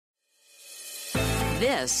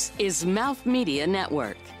This is Mouth Media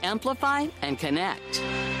Network. Amplify and connect.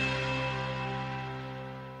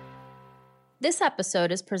 This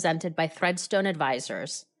episode is presented by Threadstone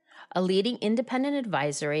Advisors, a leading independent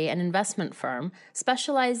advisory and investment firm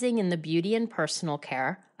specializing in the beauty and personal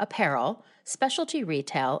care, apparel, specialty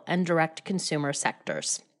retail, and direct consumer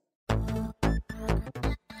sectors.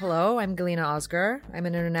 Hello, I'm Galina Osgar. I'm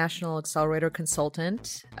an international accelerator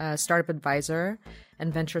consultant, startup advisor,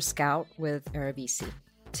 and venture scout with Era VC.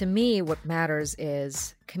 To me, what matters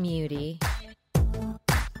is community.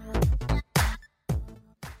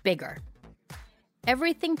 Bigger.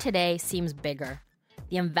 Everything today seems bigger.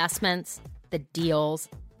 The investments, the deals,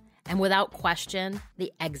 and without question,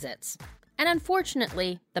 the exits. And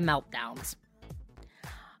unfortunately, the meltdowns.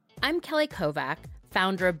 I'm Kelly Kovac,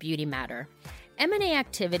 founder of Beauty Matter. M&A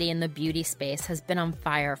activity in the beauty space has been on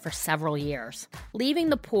fire for several years, leaving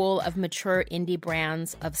the pool of mature indie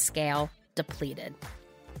brands of scale depleted.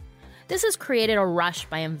 This has created a rush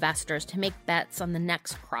by investors to make bets on the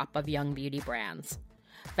next crop of young beauty brands.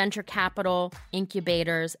 Venture capital,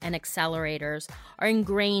 incubators, and accelerators are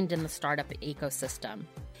ingrained in the startup ecosystem.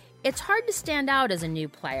 It's hard to stand out as a new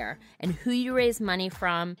player, and who you raise money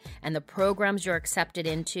from and the programs you're accepted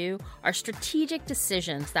into are strategic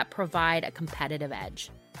decisions that provide a competitive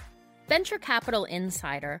edge. Venture capital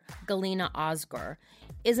insider Galina Osgar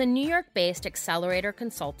is a New York-based accelerator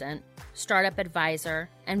consultant, startup advisor,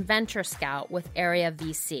 and venture scout with Area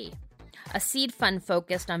VC, a seed fund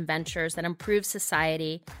focused on ventures that improve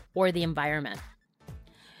society or the environment.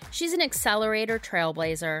 She's an accelerator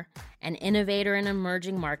trailblazer, an innovator in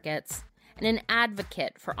emerging markets, and an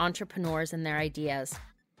advocate for entrepreneurs and their ideas.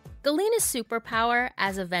 Galina's superpower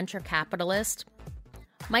as a venture capitalist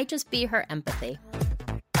might just be her empathy.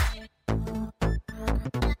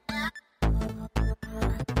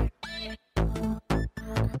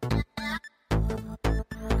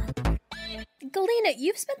 Galina,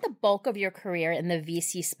 you've spent the bulk of your career in the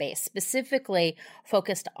VC space, specifically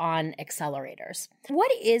focused on accelerators. What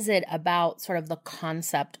is it about sort of the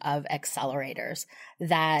concept of accelerators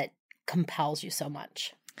that compels you so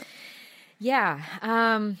much? Yeah,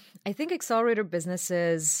 I think accelerator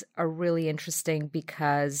businesses are really interesting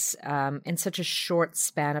because in such a short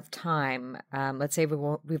span of time, let's say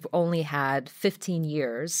we've only had 15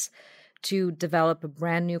 years to develop a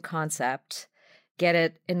brand new concept, get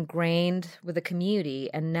it ingrained with the community,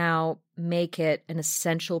 and now make it an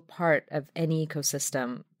essential part of any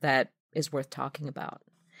ecosystem that is worth talking about.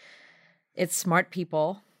 It's smart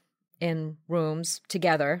people in rooms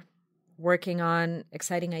together working on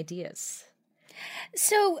exciting ideas.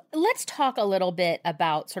 So let's talk a little bit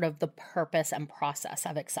about sort of the purpose and process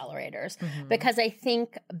of accelerators, because I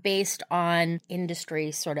think based on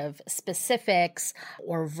industry sort of specifics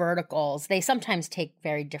or verticals, they sometimes take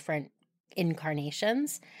very different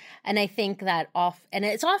incarnations. And I think that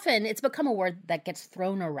it's become a word that gets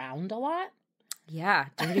thrown around a lot. Yeah,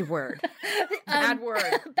 dirty word. Bad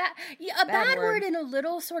word. Bad word and a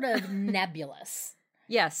little sort of nebulous.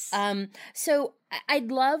 Yes. So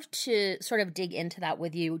I'd love to sort of dig into that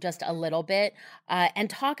with you just a little bit and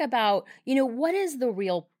talk about, what is the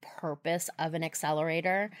real purpose of an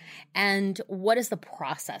accelerator and what does the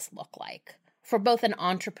process look like for both an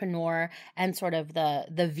entrepreneur and sort of the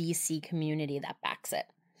VC community that backs it.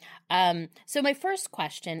 So my first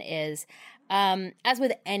question is, as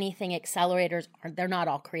with anything, accelerators, they're not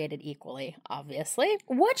all created equally, obviously.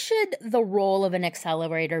 What should the role of an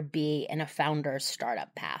accelerator be in a founder's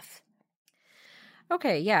startup path?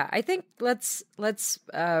 Okay, yeah. I think let's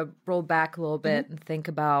roll back a little bit and think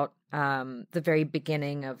about the very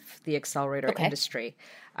beginning of the accelerator industry.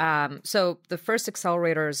 So the first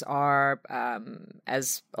accelerators are,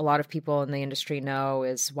 as a lot of people in the industry know,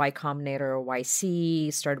 is Y Combinator or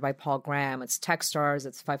YC, started by Paul Graham. It's Techstars,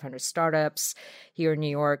 it's 500 Startups. Here in New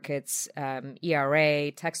York, it's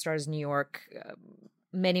ERA, Techstars New York,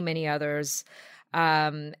 many, many others.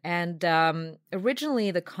 Originally,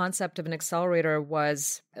 the concept of an accelerator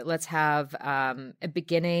was, let's have a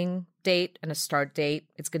beginning date and a start date.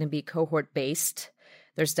 It's going to be cohort based.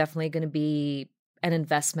 There's definitely going to be an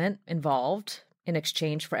investment involved in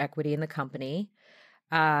exchange for equity in the company.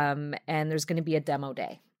 And there's going to be a demo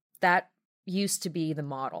day. That used to be the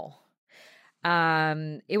model.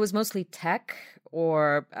 It was mostly tech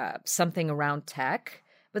or something around tech.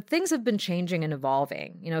 But things have been changing and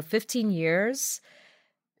evolving. 15 years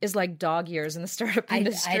is like dog years in the startup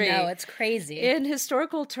industry. I know, it's crazy. In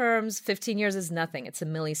historical terms, 15 years is nothing. It's a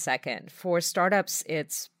millisecond. For startups,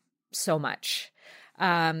 it's so much.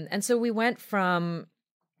 And so we went from,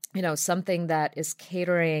 something that is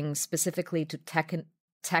catering specifically to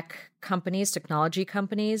tech companies, technology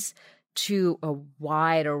companies, to a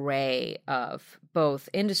wide array of both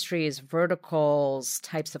industries, verticals,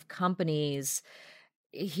 types of companies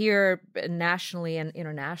here nationally and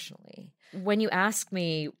internationally. When you ask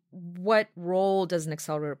me, what role does an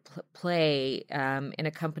accelerator play in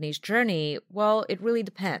a company's journey? Well, it really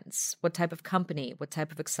depends. What type of company, what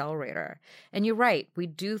type of accelerator? And you're right, we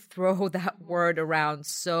do throw that word around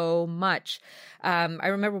so much. I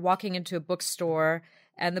remember walking into a bookstore,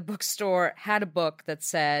 and the bookstore had a book that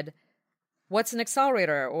said, what's an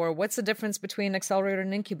accelerator? Or what's the difference between an accelerator and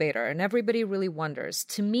an incubator? And everybody really wonders.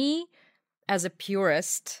 To me, as a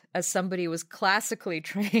purist, as somebody who was classically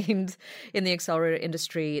trained in the accelerator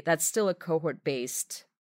industry, that's still a cohort-based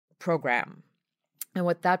program. And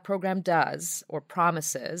what that program does, or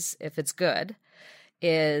promises, if it's good,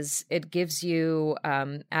 is it gives you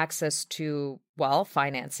access to, well,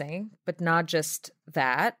 financing, but not just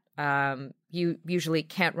that. You usually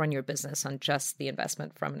can't run your business on just the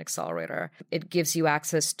investment from an accelerator. It gives you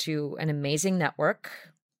access to an amazing network,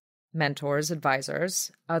 mentors,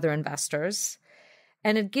 advisors, other investors,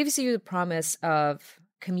 and it gives you the promise of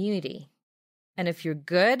community. And if you're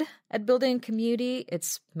good at building a community,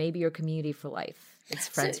 it's maybe your community for life. It's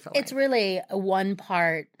friends for life. It's really one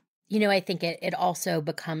part. I think it also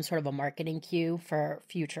becomes sort of a marketing cue for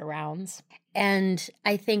future rounds. And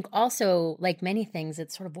I think also, like many things,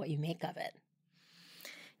 it's sort of what you make of it.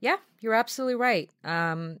 Yeah, you're absolutely right.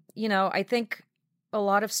 I think a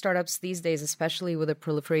lot of startups these days, especially with the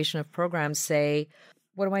proliferation of programs, say,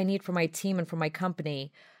 what do I need for my team and for my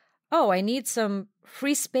company? Oh, I need some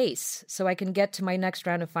free space so I can get to my next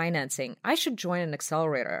round of financing. I should join an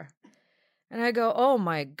accelerator. And I go, oh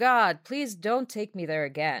my God, please don't take me there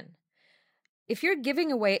again. If you're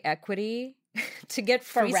giving away equity to get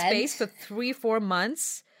free space for 3-4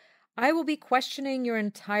 months, I will be questioning your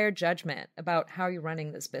entire judgment about how you're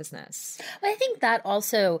running this business. Well, I think that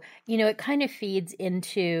also, it kind of feeds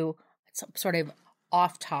into sort of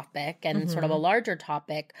off topic and sort of a larger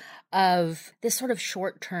topic of this sort of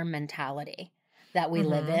short-term mentality that we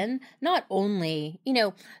live in. Not only,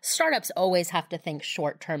 startups always have to think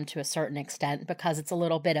short-term to a certain extent because it's a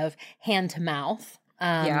little bit of hand to mouth.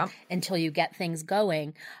 Until you get things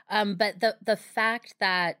going. But the fact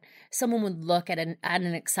that someone would look at an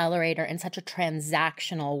accelerator in such a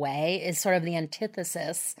transactional way is sort of the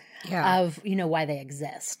antithesis of, why they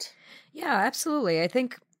exist. Yeah, absolutely. I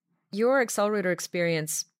think your accelerator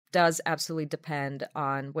experience does absolutely depend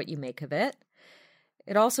on what you make of it.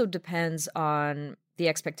 It also depends on the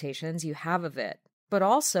expectations you have of it, but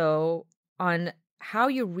also on how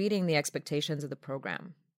you're reading the expectations of the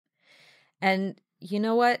program. And you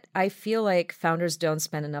know what? I feel like founders don't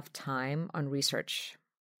spend enough time on research.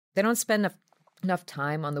 They don't spend enough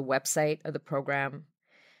time on the website of the program.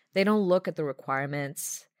 They don't look at the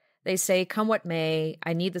requirements. They say, come what may,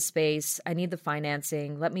 I need the space, I need the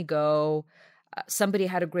financing, let me go. Somebody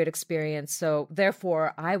had a great experience, so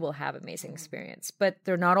therefore I will have amazing experience. But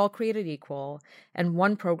they're not all created equal. And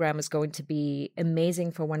one program is going to be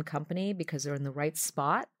amazing for one company because they're in the right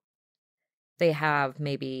spot. They have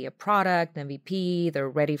maybe a product, an MVP, they're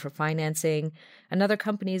ready for financing. Another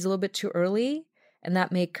company is a little bit too early, and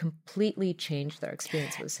that may completely change their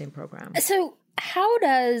experience with the same program. So how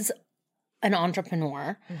does an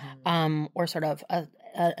entrepreneur or sort of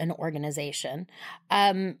an organization,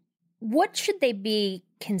 what should they be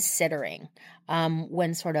considering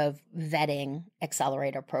when sort of vetting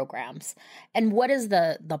accelerator programs? And what does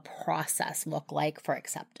the process look like for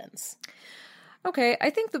acceptance? Okay, I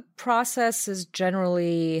think the process is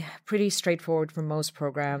generally pretty straightforward for most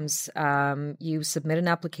programs. You submit an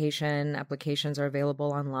application. Applications are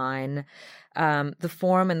available online. The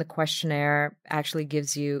form and the questionnaire actually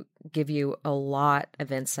give you a lot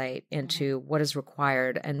of insight into what is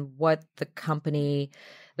required and what the company,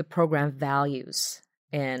 the program values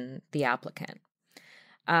in the applicant.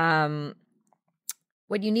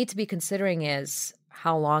 What you need to be considering is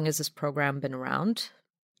how long has this program been around?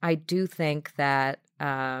 I do think that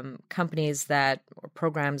companies or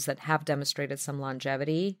programs that have demonstrated some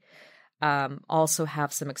longevity also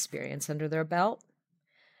have some experience under their belt.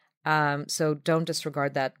 So don't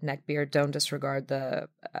disregard that neck beard. Don't disregard the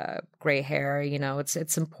gray hair.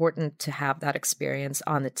 It's important to have that experience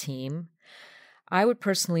on the team. I would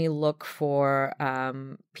personally look for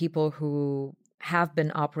people who have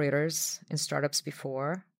been operators in startups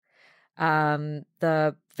before.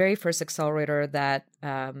 The very first accelerator that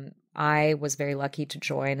I was very lucky to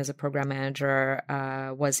join as a program manager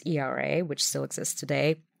was ERA, which still exists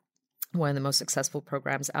today, one of the most successful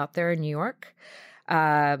programs out there in New York.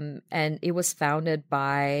 And it was founded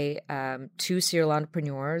by 2 serial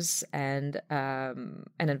entrepreneurs and an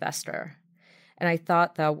investor. And I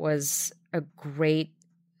thought that was a great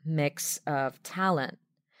mix of talent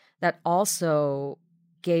that also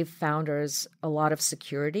gave founders a lot of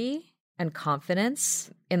security and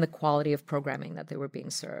confidence in the quality of programming that they were being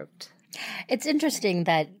served. It's interesting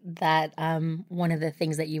that one of the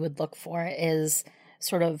things that you would look for is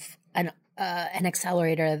sort of an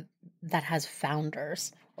accelerator that has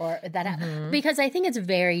founders, or that because I think it's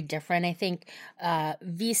very different. I think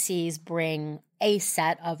VCs bring a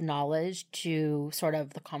set of knowledge to sort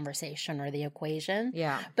of the conversation or the equation.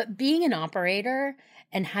 Yeah. But being an operator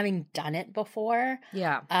and having done it before,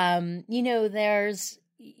 you know, there's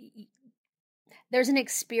an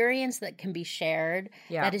experience that can be shared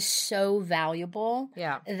that is so valuable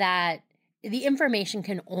that the information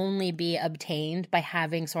can only be obtained by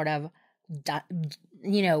having sort of,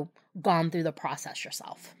 gone through the process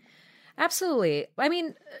yourself. Absolutely. I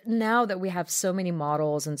mean, now that we have so many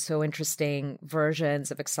models and so interesting versions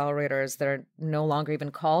of accelerators that are no longer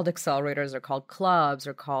even called accelerators, or called clubs,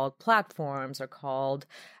 or called platforms, or called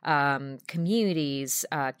communities,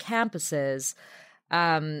 campuses,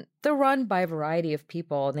 they're run by a variety of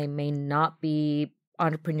people, and they may not be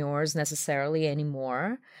entrepreneurs necessarily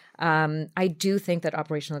anymore. I do think that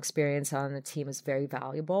operational experience on the team is very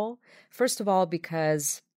valuable. First of all,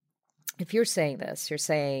 because if you're saying this, you're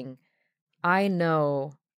saying, I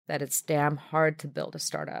know that it's damn hard to build a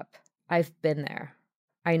startup. I've been there.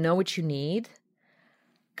 I know what you need.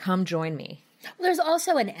 Come join me. Well, there's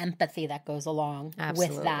also an empathy that goes along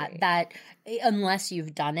with that unless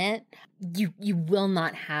you've done it, you will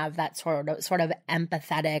not have that sort of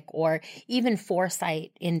empathetic or even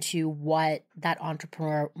foresight into what that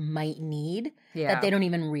entrepreneur might need that they don't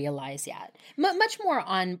even realize yet. Much more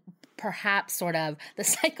on perhaps sort of the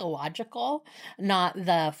psychological, not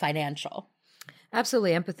the financial.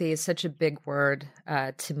 Absolutely. Empathy is such a big word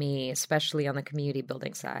to me, especially on the community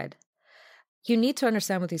building side. You need to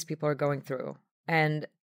understand what these people are going through, and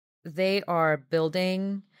they are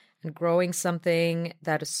building and growing something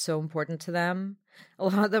that is so important to them. A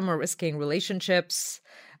lot of them are risking relationships,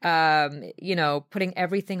 putting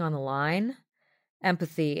everything on the line.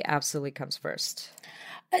 Empathy absolutely comes first.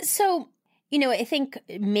 I think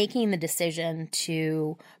making the decision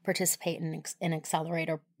to participate in an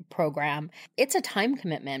accelerator program, it's a time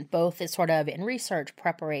commitment, both as sort of in research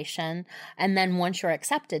preparation, and then once you're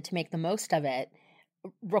accepted, to make the most of it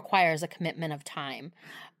requires a commitment of time.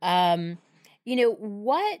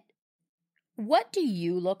 What do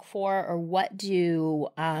you look for, or what do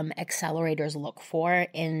accelerators look for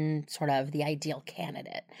in sort of the ideal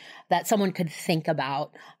candidate that someone could think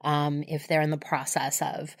about if they're in the process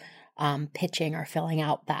of pitching or filling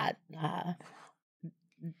out that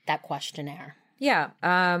questionnaire? Yeah,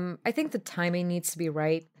 I think the timing needs to be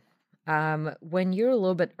right. When you're a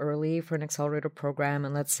little bit early for an accelerator program,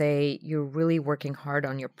 and let's say you're really working hard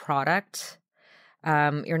on your product,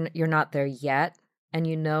 you're not there yet, and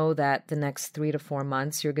you know that the next 3 to 4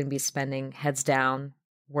 months you're going to be spending heads down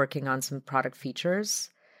working on some product features,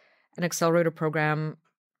 an accelerator program,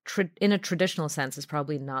 in a traditional sense, is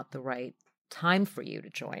probably not the right time for you to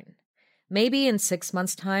join. Maybe in 6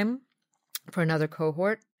 months' time for another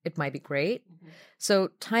cohort, it might be great. Mm-hmm.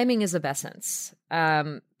 So timing is of essence.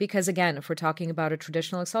 Because again, if we're talking about a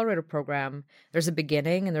traditional accelerator program, there's a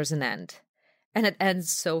beginning and there's an end. And it ends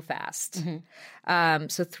so fast. Mm-hmm.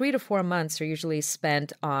 So 3 to 4 months are usually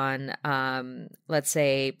spent on, let's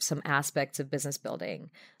say, some aspects of business building,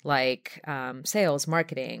 like sales,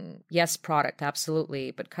 marketing, yes, product,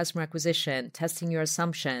 absolutely, but customer acquisition, testing your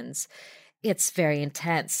assumptions. It's very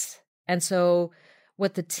intense. And so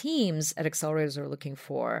what the teams at accelerators are looking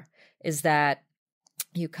for is that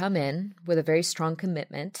you come in with a very strong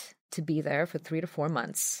commitment to be there for 3 to 4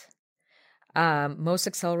 months. Most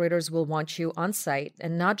accelerators will want you on site,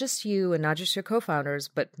 and not just you and not just your co-founders,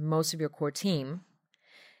 but most of your core team.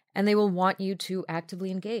 And they will want you to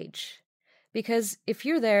actively engage. Because if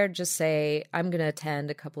you're there, just say, I'm going to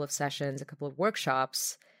attend a couple of sessions, a couple of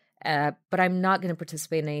workshops, but I'm not going to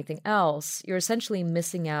participate in anything else, you're essentially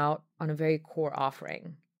missing out on a very core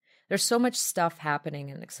offering. There's so much stuff happening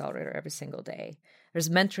in an accelerator every single day. There's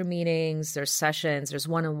mentor meetings, there's sessions, there's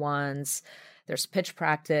one-on-ones, there's pitch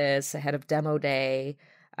practice ahead of demo day,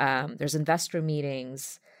 there's investor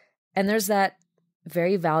meetings, and there's that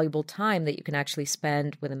very valuable time that you can actually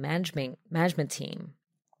spend with a management team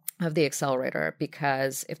of the accelerator,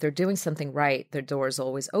 because if they're doing something right, their door is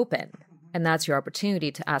always open. And that's your opportunity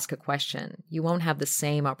to ask a question. You won't have the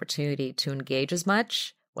same opportunity to engage as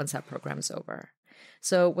much once that program is over.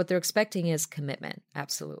 So what they're expecting is commitment,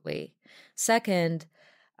 absolutely. Second,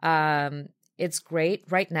 it's great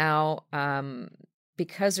right now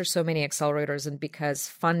because there's so many accelerators and because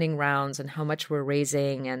funding rounds and how much we're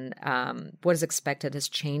raising and what is expected has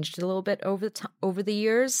changed a little bit over the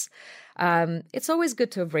years, it's always good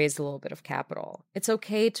to have raised a little bit of capital. It's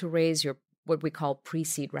okay to raise your what we call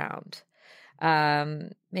pre-seed round.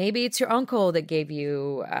 Maybe it's your uncle that gave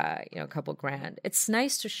you, a couple grand. It's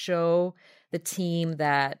nice to show the team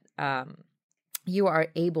that you are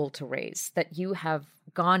able to raise, that you have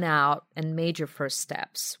gone out and made your first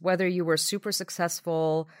steps. Whether you were super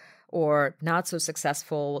successful or not so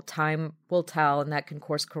successful, time will tell, and that can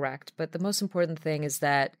course correct. But the most important thing is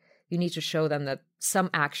that you need to show them that some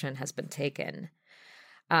action has been taken.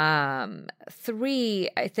 3,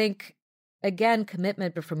 I think, again,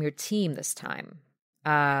 commitment, but from your team this time.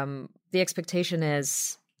 The expectation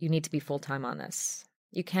is you need to be full-time on this.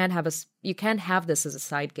 You can't have this as a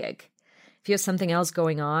side gig. If you have something else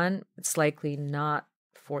going on, it's likely not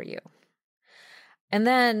for you. And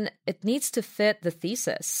then it needs to fit the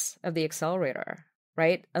thesis of the accelerator,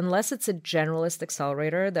 right? Unless it's a generalist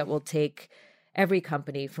accelerator that will take every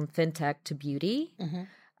company from fintech to beauty,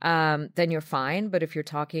 then you're fine. But if you're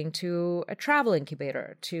talking to a travel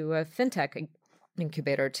incubator, to a fintech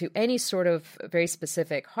incubator, to any sort of very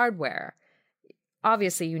specific hardware,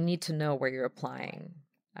 obviously you need to know where you're applying.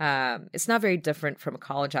 It's not very different from a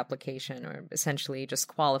college application or essentially just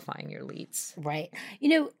qualifying your leads. Right.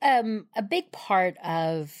 A big part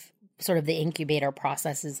of sort of the incubator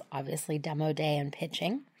process is obviously demo day and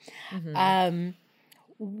pitching.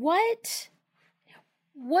 What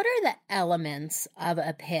are the elements of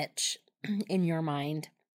a pitch in your mind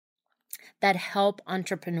that help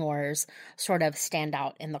entrepreneurs sort of stand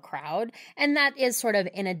out in the crowd? And that is sort of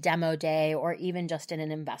in a demo day or even just in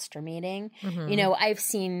an investor meeting.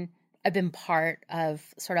 I've been part of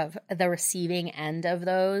sort of the receiving end of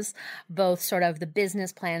those, both sort of the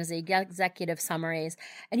business plans, the executive summaries.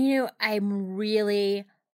 And, I'm really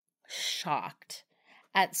shocked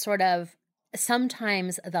at sort of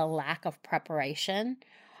sometimes the lack of preparation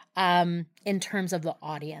in terms of the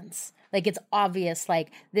audience. Like, it's obvious,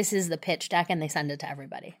 like, this is the pitch deck and they send it to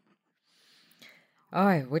everybody.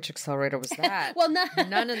 Oh, which accelerator was that? Well,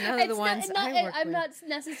 none of the ones I worked with. I'm not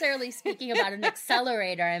necessarily speaking about an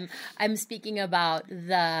accelerator. I'm speaking about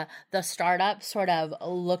the startup sort of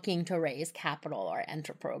looking to raise capital or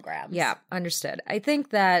enter programs. Yeah, understood. I think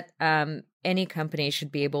that any company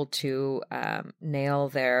should be able to nail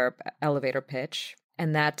their elevator pitch,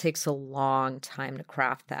 and that takes a long time to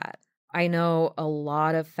craft that. I know a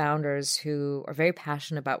lot of founders who are very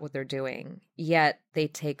passionate about what they're doing, yet they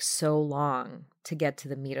take so long to get to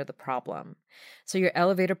the meat of the problem. So your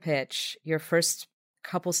elevator pitch, your first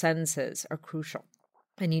couple sentences are crucial.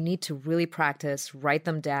 And you need to really practice, write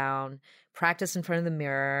them down, practice in front of the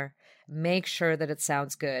mirror, make sure that it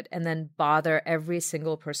sounds good, and then bother every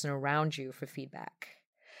single person around you for feedback.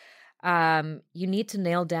 You need to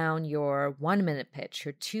nail down your 1-minute pitch,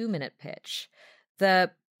 your 2-minute pitch.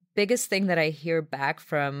 The biggest thing that I hear back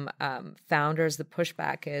from founders, the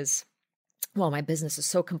pushback is, well, my business is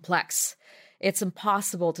so complex. It's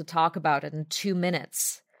impossible to talk about it in 2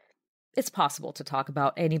 minutes. It's possible to talk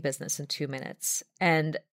about any business in 2 minutes.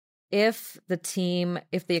 And if the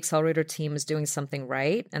accelerator team is doing something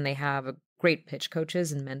right and they have great pitch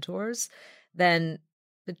coaches and mentors, then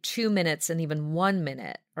the 2 minutes and even 1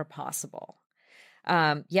 minute are possible.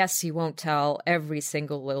 Yes, you won't tell every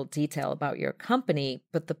single little detail about your company,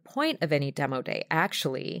 but the point of any demo day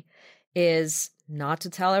actually is not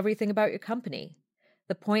to tell everything about your company.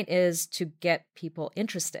 The point is to get people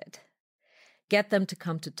interested, get them to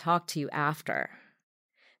come to talk to you after.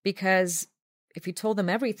 Because if you told them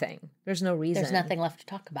everything, there's no reason. There's nothing left to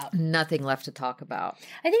talk about. Nothing left to talk about.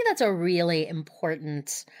 I think that's a really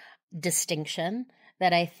important distinction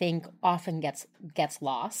that I think often gets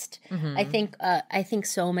lost. Mm-hmm. I think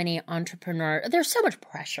so many entrepreneurs, there's so much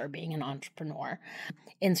pressure being an entrepreneur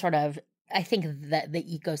in sort of, I think that the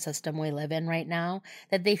ecosystem we live in right now,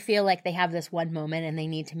 that they feel like they have this one moment and they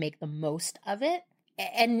need to make the most of it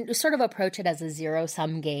and sort of approach it as a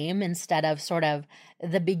zero-sum game instead of sort of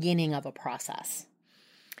the beginning of a process.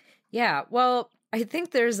 Yeah, well, I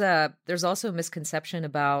think there's also a misconception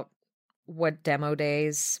about what demo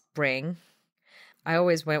days bring. I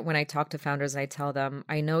always, when I talk to founders, I tell them,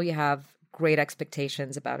 I know you have great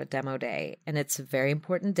expectations about a demo day, and it's a very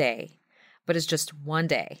important day, but it's just one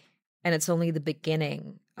day. And it's only the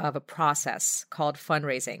beginning of a process called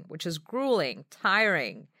fundraising, which is grueling,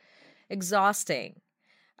 tiring, exhausting.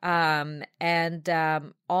 And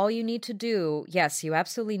all you need to do, yes, you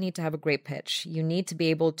absolutely need to have a great pitch. You need to be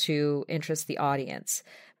able to interest the audience.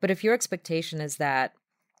 But if your expectation is that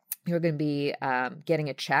you're going to be getting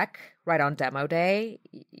a check right on demo day,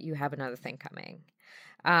 you have another thing coming.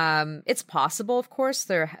 It's possible, of course.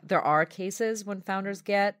 There are cases when founders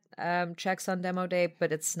get checks on demo day,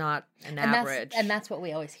 but it's not an average. And that's what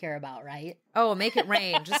we always hear about, right? Oh, make it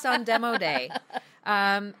rain just on demo day.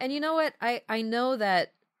 And you know what? I know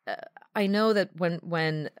that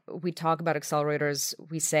when we talk about accelerators,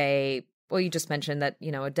 we say, well, you just mentioned that,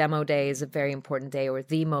 a demo day is a very important day or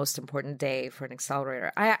the most important day for an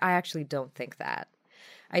accelerator. I actually don't think that.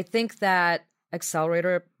 I think that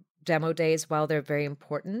accelerator demo days, while they're very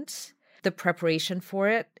important, the preparation for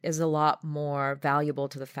it is a lot more valuable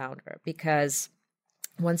to the founder, because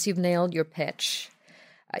once you've nailed your pitch,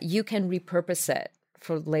 you can repurpose it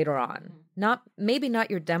for later on. Maybe not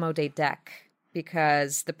your demo day deck,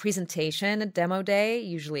 because the presentation at demo day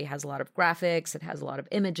usually has a lot of graphics, it has a lot of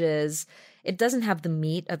images. It doesn't have the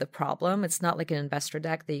meat of the problem. It's not like an investor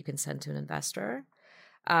deck that you can send to an investor.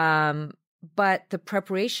 But the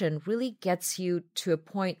preparation really gets you to a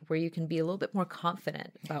point where you can be a little bit more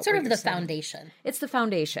confident about sort of the saying. Foundation. It's the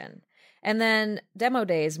foundation. And then demo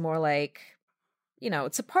day is more like,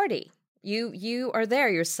 it's a party. You are there,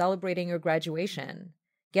 you're celebrating your graduation.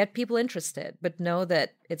 Get people interested, but know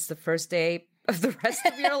that it's the first day of the rest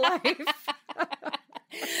of your life.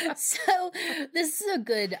 So this is a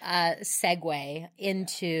good segue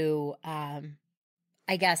into,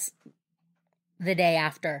 I guess, the day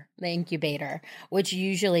after the incubator, which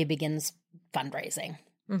usually begins fundraising.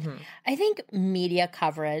 Mm-hmm. I think media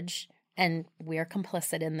coverage, and we're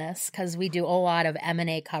complicit in this because we do a lot of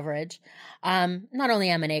M&A coverage, not only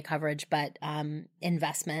M&A coverage, but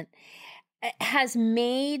investment, has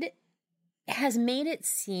made it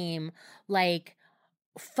seem like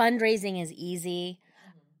fundraising is easy.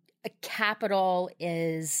 Capital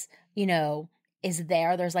is, is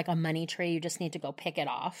there. There's like a money tree. You just need to go pick it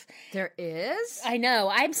off. There is? I know.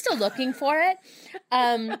 I'm still looking for it.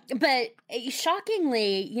 But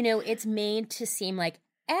shockingly, it's made to seem like,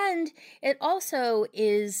 and it also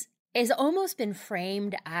is almost been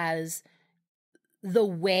framed as the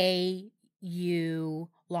way you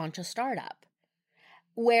launch a startup,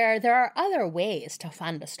 where there are other ways to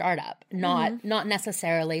fund a startup, not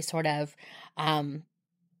necessarily sort of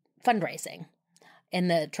fundraising. In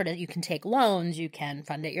the you can take loans, you can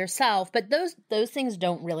fund it yourself, but those things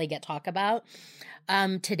don't really get talked about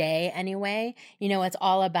today anyway. It's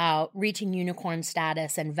all about reaching unicorn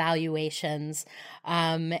status and valuations,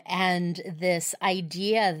 and this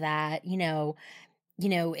idea that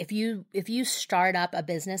if you start up a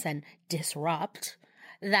business and disrupt,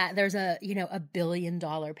 that there's a $1 billion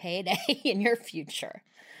payday in your future.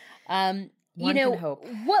 One can hope.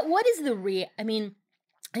 What is the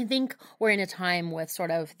I think we're in a time with sort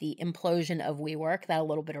of the implosion of WeWork that a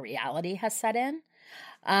little bit of reality has set in.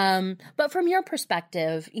 But from your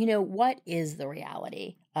perspective, what is the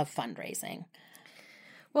reality of fundraising?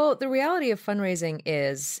 Well, the reality of fundraising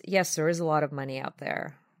is, yes, there is a lot of money out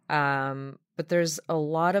there. But there's a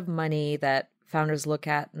lot of money that founders look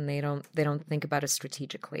at and they don't think about it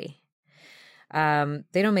strategically.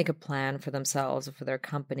 They don't make a plan for themselves or for their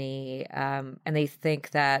company. And they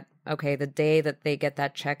think that, okay, the day that they get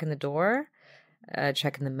that check in the door,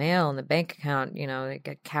 check in the mail, in the bank account, they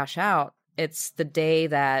get cash out. It's the day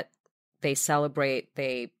that they celebrate,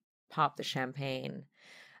 they pop the champagne.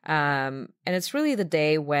 And it's really the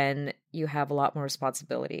day when you have a lot more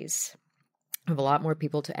responsibilities, you have a lot more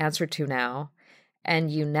people to answer to now.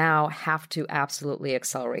 And you now have to absolutely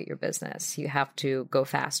accelerate your business. You have to go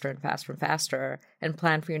faster and faster and faster and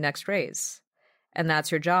plan for your next raise. And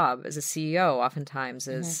that's your job as a CEO, oftentimes,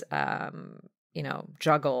 is,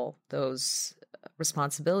 juggle those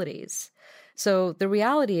responsibilities. So the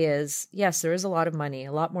reality is, yes, there is a lot of money,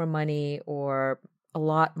 a lot more money, or a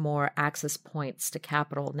lot more access points to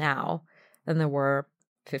capital now than there were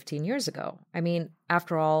 15 years ago.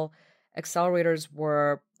 After all, accelerators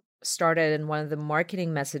were started, and one of the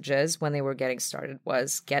marketing messages when they were getting started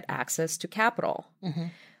was get access to capital. Mm-hmm.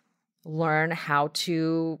 Learn how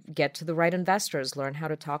to get to the right investors, learn how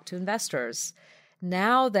to talk to investors.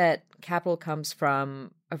 Now that capital comes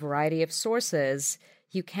from a variety of sources,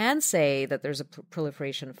 you can say that there's a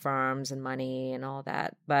proliferation of firms and money and all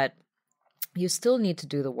that, but you still need to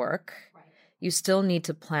do the work. Right. You still need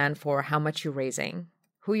to plan for how much you're raising,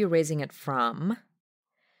 who you're raising it from,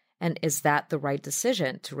 and is that the right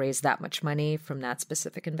decision to raise that much money from that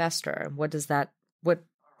specific investor? What does that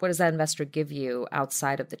investor give you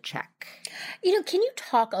outside of the check? Can you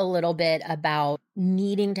talk a little bit about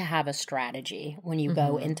needing to have a strategy when you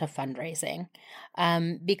go into fundraising?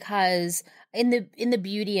 Because in the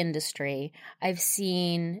beauty industry, I've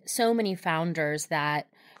seen so many founders that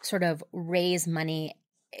sort of raise money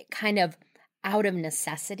kind of out of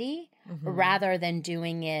necessity rather than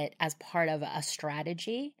doing it as part of a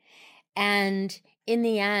strategy. And in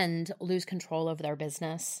the end, lose control of their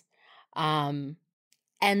business,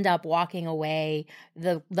 end up walking away.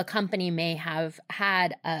 The company may have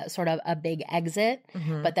had a sort of a big exit,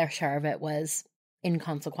 but their share of it was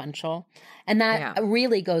inconsequential. And that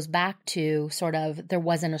really goes back to sort of there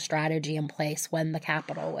wasn't a strategy in place when the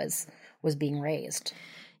capital was being raised.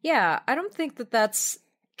 Yeah, I don't think that that's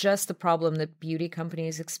just the problem that beauty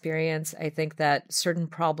companies experience. I think that certain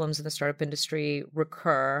problems in the startup industry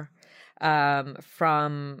recur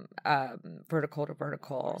from vertical to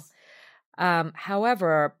vertical.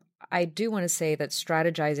 However, I do want to say that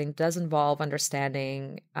strategizing does involve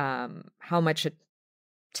understanding how much it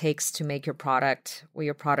takes to make your product, what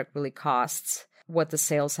your product really costs, what the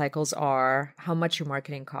sales cycles are, how much your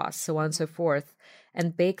marketing costs, so on and so forth,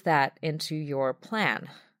 and bake that into your plan.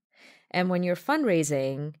 And when you're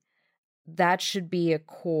fundraising, that should be a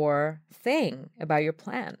core thing about your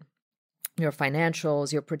plan, your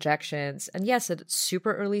financials, your projections. And yes, at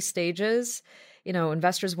super early stages,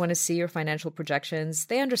 investors want to see your financial projections.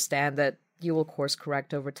 They understand that you will course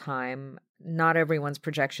correct over time. Not everyone's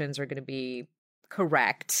projections are going to be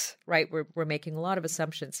correct, right? We're making a lot of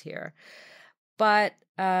assumptions here. But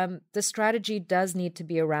the strategy does need to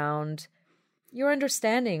be around your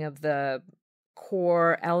understanding of the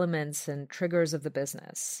core elements and triggers of the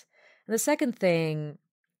business. And the second thing,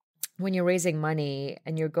 when you're raising money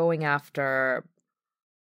and you're going after,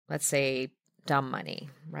 let's say, dumb money,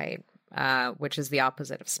 right? Which is the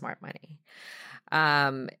opposite of smart money,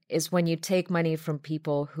 is when you take money from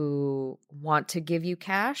people who want to give you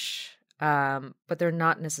cash, but they're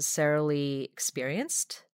not necessarily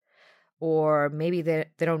experienced, or maybe they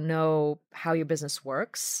don't know how your business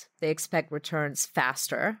works. They expect returns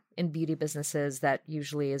faster. In beauty businesses, that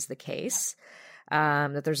usually is the case,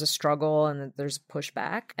 that there's a struggle and that there's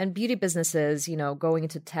pushback. And beauty businesses, going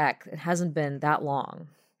into tech, it hasn't been that long.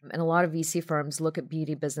 And a lot of VC firms look at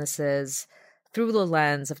beauty businesses through the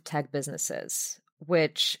lens of tech businesses,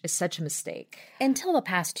 which is such a mistake. Until the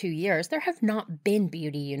past 2 years, there have not been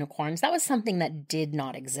beauty unicorns. That was something that did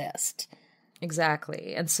not exist.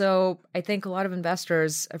 Exactly. And so I think a lot of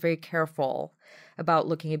investors are very careful about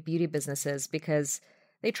looking at beauty businesses because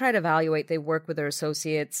they try to evaluate, they work with their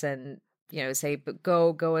associates and, say, but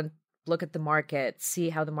go and look at the market, see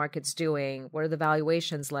how the market's doing, what are the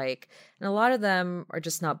valuations like? And a lot of them are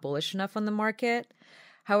just not bullish enough on the market.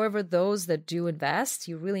 However, those that do invest,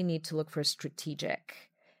 you really need to look for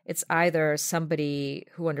strategic. It's either somebody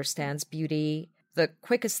who understands beauty. The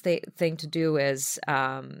quickest thing to do is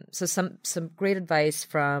some great advice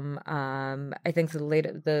from I think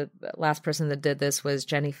the last person that did this was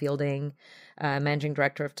Jenny Fielding, managing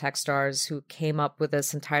director of Techstars, who came up with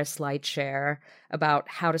this entire slide share about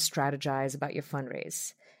how to strategize about your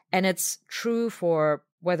fundraise. And it's true for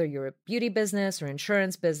whether you're a beauty business or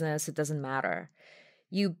insurance business, it doesn't matter.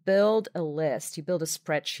 You build a list, you build a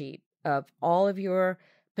spreadsheet of all of your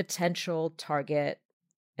potential target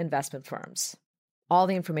investment firms. All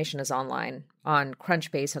the information is online on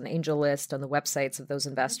Crunchbase, on the Angel List, on the websites of those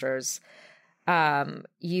investors.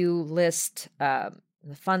 You list the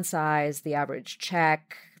fund size, the average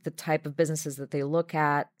check, the type of businesses that they look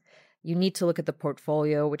at. You need to look at the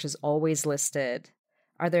portfolio, which is always listed.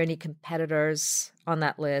 Are there any competitors on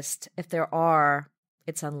that list? If there are,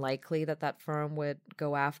 it's unlikely that that firm would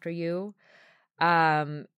go after you.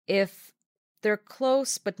 If they're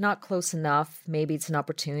close, but not close enough, maybe it's an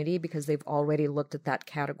opportunity because they've already looked at that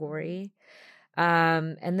category.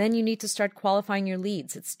 And then you need to start qualifying your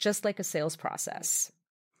leads. It's just like a sales process.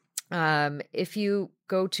 If you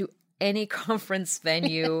go to any conference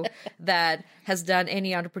venue that has done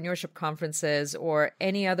any entrepreneurship conferences or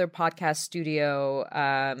any other podcast studio,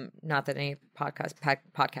 not that any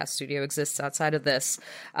podcast studio exists outside of this,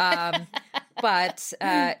 but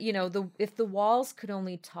if the walls could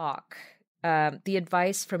only talk, the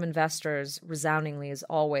advice from investors resoundingly is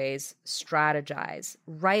always strategize,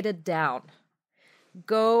 write it down,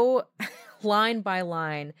 go line by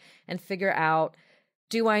line and figure out,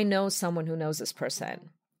 do I know someone who knows this person?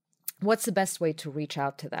 What's the best way to reach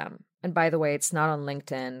out to them? And by the way, it's not on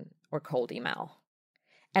LinkedIn or cold email.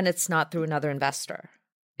 And it's not through another investor.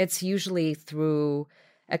 It's usually through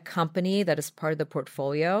a company that is part of the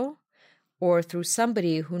portfolio or through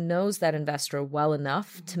somebody who knows that investor well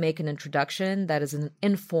enough to make an introduction that is an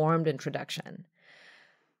informed introduction.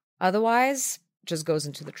 Otherwise, it just goes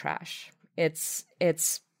into the trash. It's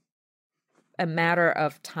a matter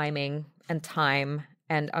of timing and time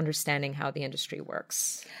and understanding how the industry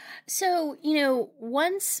works. So,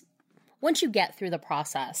 once you get through the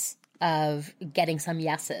process of getting some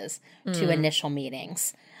yeses to initial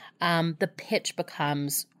meetings, the pitch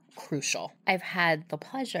becomes crucial. I've had the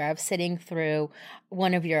pleasure of sitting through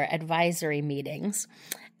one of your advisory meetings.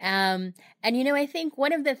 And, I think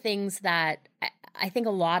one of the things that I think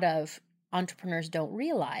a lot of entrepreneurs don't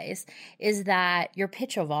realize is that your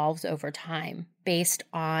pitch evolves over time based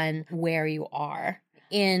on where you are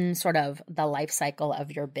in sort of the life cycle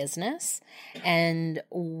of your business and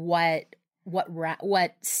what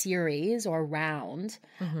series or round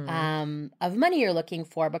of money you're looking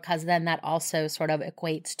for, because then that also sort of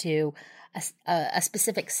equates to a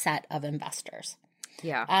specific set of investors.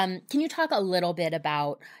 Yeah. Can you talk a little bit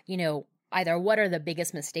about, either what are the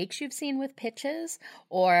biggest mistakes you've seen with pitches,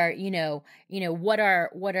 or what are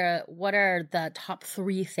the top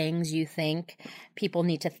 3 things you think people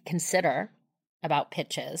need to consider about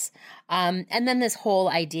pitches, and then this whole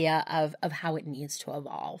idea of how it needs to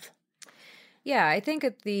evolve. Yeah, I think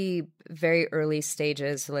at the very early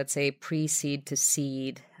stages, let's say pre-seed to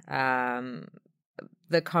seed,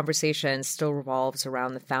 the conversation still revolves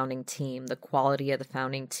around the founding team, the quality of the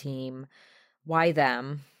founding team, why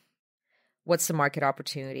them, what's the market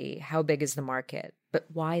opportunity, how big is the market, but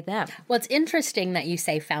why them? Well, it's interesting that you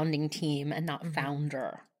say founding team and not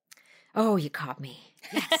founder. Oh, you caught me.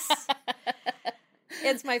 Yes.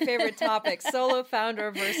 It's my favorite topic: solo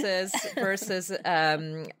founder versus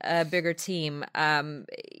a bigger team.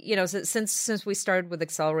 Since we started with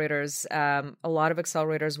accelerators, a lot of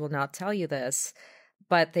accelerators will not tell you this,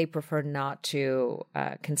 but they prefer not to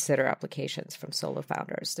consider applications from solo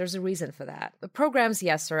founders. There's a reason for that. The programs,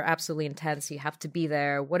 yes, are absolutely intense. You have to be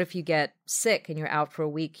there. What if you get sick and you're out for a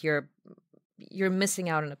week? You're missing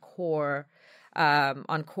out on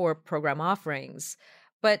on core program offerings.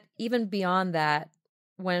 But even beyond that,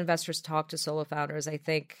 when investors talk to solo founders, I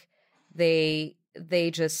think they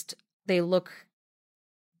look,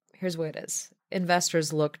 here's what it is.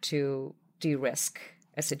 Investors look to de-risk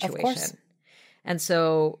a situation. Of course. And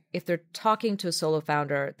so if they're talking to a solo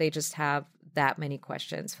founder, they just have that many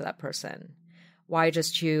questions for that person. Why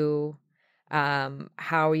just you? How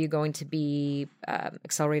are you going to be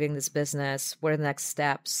accelerating this business? What are the next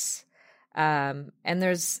steps? And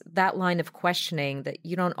there's that line of questioning that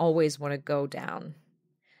you don't always want to go down.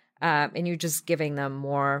 And you're just giving them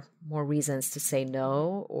more reasons to say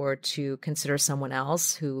no or to consider someone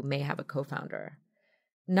else who may have a co-founder.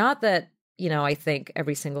 Not that, I think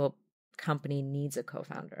every single company needs a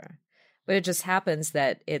co-founder, but it just happens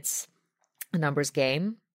that it's a numbers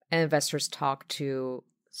game, and investors talk to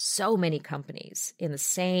so many companies in the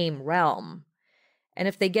same realm. And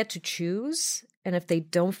if they get to choose, and if they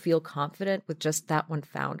don't feel confident with just that one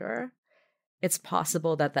founder, it's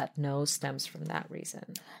possible that no stems from that reason.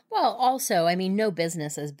 Well, also, no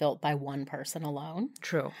business is built by one person alone.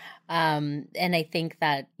 True. And I think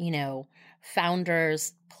that,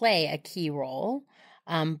 founders play a key role,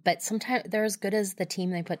 but sometimes they're as good as the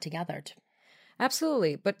team they put together.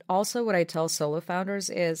 Absolutely. But also what I tell solo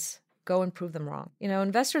founders is go and prove them wrong.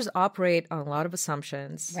 Investors operate on a lot of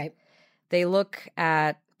assumptions. Right. They look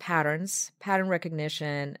at patterns, pattern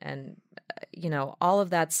recognition, and all of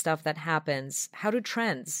that stuff that happens. How do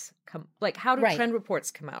trends come? Like, how do trend reports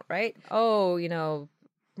come out, right? Oh,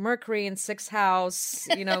 Mercury in 6th house,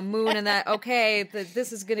 moon and that. Okay,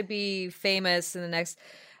 this is going to be famous in the next.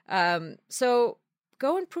 So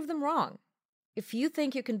go and prove them wrong. If you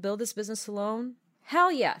think you can build this business alone,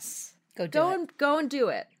 hell yes. Go and do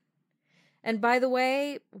it. And by the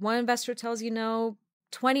way, one investor tells you no,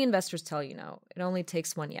 20 investors tell you no. It only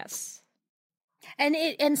takes one yes.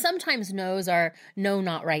 And sometimes no's are no,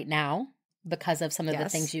 not right now, because of some of the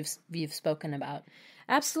things you've spoken about.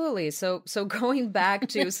 Absolutely. So going back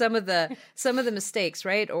to some of the mistakes,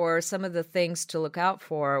 right, or some of the things to look out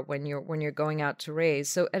for when you're going out to raise.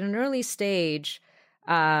 So at an early stage,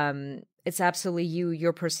 it's absolutely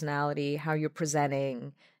your personality, how you're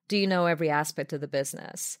presenting. Do you know every aspect of the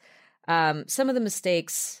business? Some of the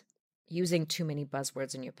mistakes. Using too many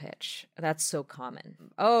buzzwords in your pitch. That's so common.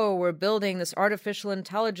 Oh, we're building this artificial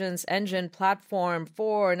intelligence engine platform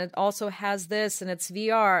and it also has this and it's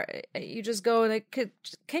VR. You just go and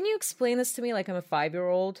can you explain this to me like I'm a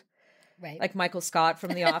 5-year-old? Right. Like Michael Scott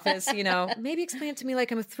from The Office, maybe explain it to me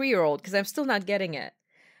like I'm a 3-year-old because I'm still not getting it.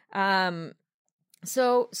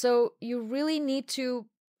 So you really need to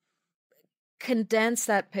condense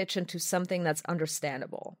that pitch into something that's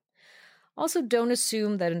understandable. Also, don't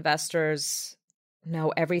assume that investors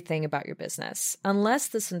know everything about your business. Unless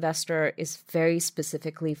this investor is very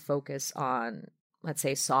specifically focused on, let's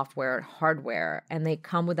say, software and hardware, and they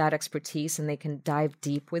come with that expertise and they can dive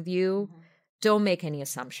deep with you, don't make any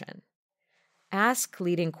assumption. Ask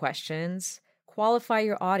leading questions, qualify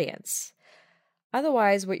your audience.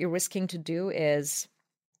 Otherwise, what you're risking to do is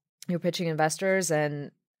you're pitching investors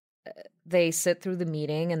and they sit through the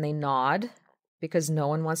meeting and they nod because no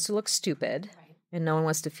one wants to look stupid and no one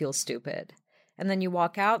wants to feel stupid. And then you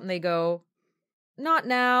walk out and they go, not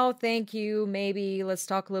now, thank you, maybe let's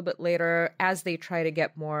talk a little bit later, as they try to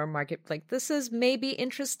get more market, like, this is maybe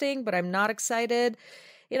interesting, but I'm not excited.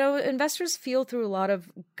 Investors feel through a lot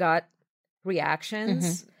of gut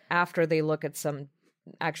reactions after they look at some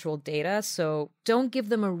actual data. So don't give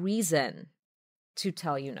them a reason to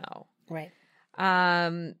tell you no. Right.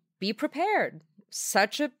 Be prepared.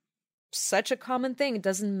 Such a common thing. It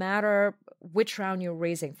doesn't matter which round you're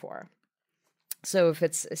raising for. So if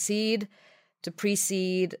it's a seed to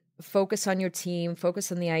pre-seed, focus on your team,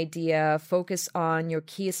 focus on the idea, focus on your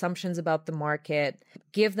key assumptions about the market,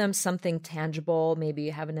 give them something tangible. Maybe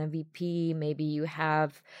you have an MVP, maybe you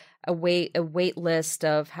have a wait list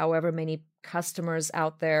of however many customers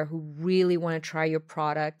out there who really want to try your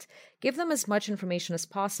product. Give them as much information as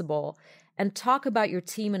possible and talk about your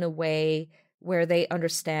team in a way where they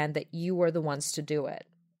understand that you are the ones to do it.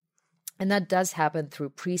 And that does happen through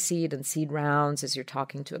pre-seed and seed rounds, as you're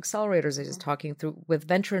talking to accelerators, as you're talking through with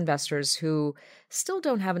venture investors who still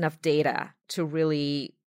don't have enough data to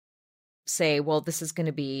really say, well, this is going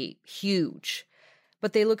to be huge.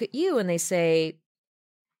 But they look at you and they say,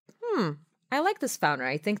 I like this founder.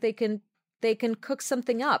 I think they can cook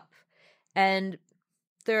something up. And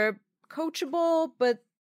they're coachable, but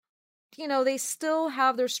they still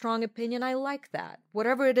have their strong opinion. I like that.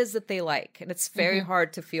 Whatever it is that they like. And it's very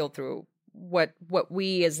hard to feel through what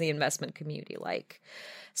we as the investment community like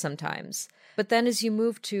sometimes. But then as you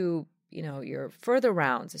move to, your further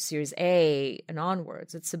rounds, a Series A and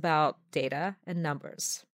onwards, it's about data and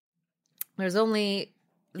numbers. There's only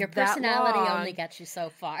your personality only gets you so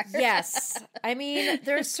far. Yes. I mean,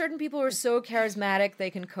 there's certain people who are so charismatic they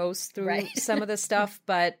can coast through some of the stuff,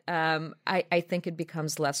 but I think it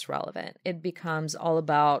becomes less relevant. It becomes all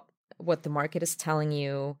about what the market is telling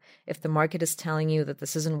you. If the market is telling you that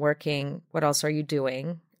this isn't working, what else are you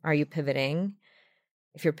doing? Are you pivoting?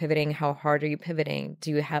 If you're pivoting, how hard are you pivoting? Do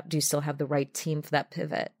you still have the right team for that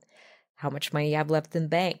pivot? How much money you have left in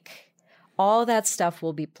bank? All that stuff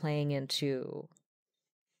will be playing into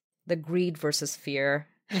the greed versus fear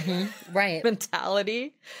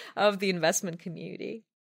mentality of the investment community.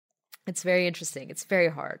 It's very interesting. It's very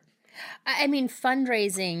hard. I mean,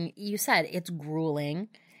 fundraising, you said it's grueling.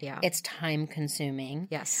 Yeah. It's time consuming.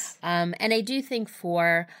 Yes. And I do think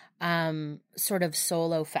for sort of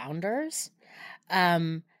solo founders,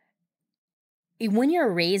 when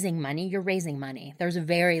you're raising money, you're raising money. There's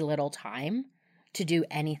very little time to do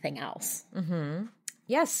anything else. Mm-hmm.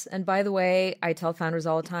 Yes. And by the way, I tell founders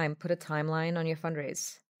all the time, put a timeline on your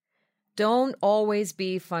fundraise. Don't always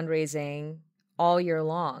be fundraising all year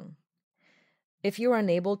long. If you're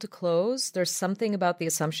unable to close, there's something about the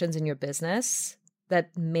assumptions in your business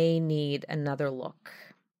that may need another look.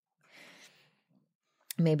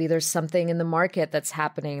 Maybe there's something in the market that's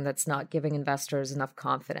happening that's not giving investors enough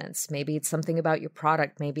confidence. Maybe it's something about your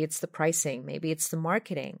product. Maybe it's the pricing. Maybe it's the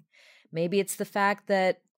marketing. Maybe it's the fact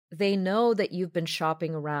that they know that you've been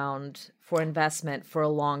shopping around for investment for a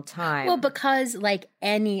long time. Well, because like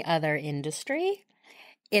any other industry,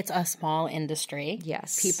 it's a small industry.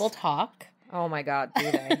 Yes. People talk. Oh my God,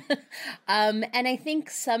 do they? And I think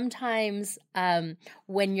sometimes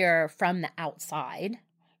when you're from the outside,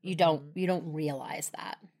 you don't realize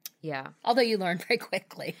that. Yeah. Although you learn very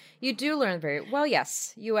quickly. You do learn very well.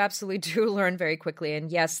 Yes, you absolutely do learn very quickly.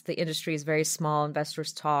 And yes, the industry is very small.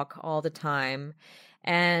 Investors talk all the time.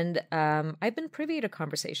 And I've been privy to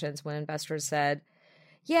conversations when investors said,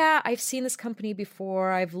 yeah, I've seen this company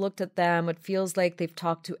before. I've looked at them. It feels like they've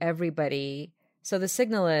talked to everybody. So the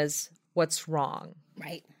signal is, what's wrong?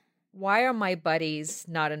 Right. Why are my buddies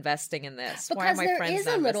not investing in this? Because why are my there friends is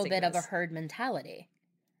not a little investing bit in of a this? herd mentality.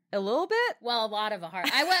 A little bit? Well, a lot of a herd.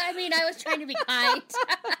 I mean, I was trying to be kind.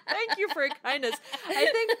 Thank you for your kindness. I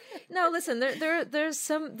think no. Listen, there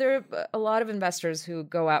are a lot of investors who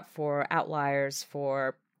go out for outliers,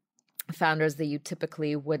 for founders that you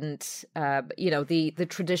typically wouldn't, the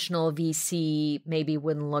traditional VC maybe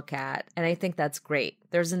wouldn't look at, and I think that's great.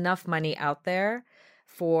 There's enough money out there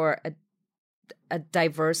for a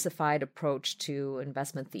diversified approach to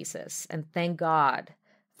investment thesis, and thank God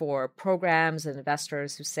for programs and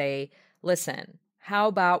investors who say, listen, how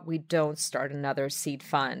about we don't start another seed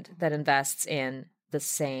fund that invests in the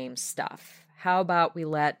same stuff? How about we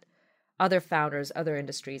let other founders, other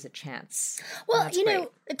industries a chance? Well,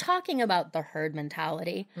 talking about the herd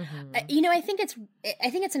mentality, I think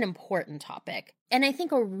it's an important topic. And I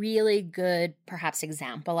think a really good, perhaps,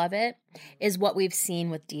 example of it is what we've seen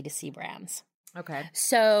with D2C brands. Okay.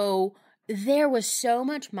 So there was so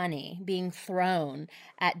much money being thrown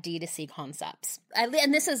at D2C concepts.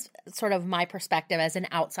 And this is sort of my perspective as an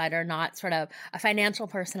outsider, not sort of a financial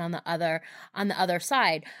person on the other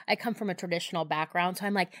side. I come from a traditional background, so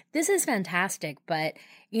I'm like, this is fantastic. But,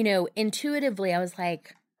 intuitively, I was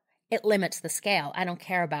like, it limits the scale. I don't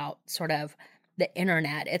care about sort of the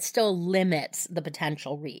internet. It still limits the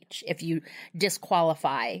potential reach if you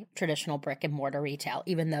disqualify traditional brick and mortar retail,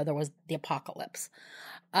 even though there was the apocalypse.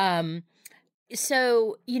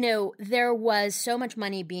 So, there was so much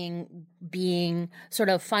money being sort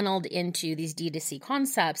of funneled into these D2C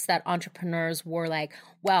concepts that entrepreneurs were like,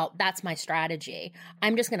 well, that's my strategy.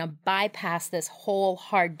 I'm just going to bypass this whole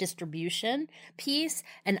hard distribution piece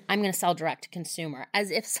and I'm going to sell direct to consumer,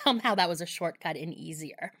 as if somehow that was a shortcut and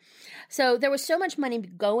easier. So there was so much money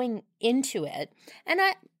going into it. And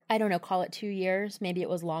I don't know, call it 2 years. Maybe it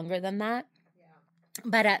was longer than that.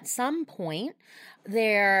 But at some point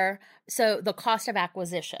so the cost of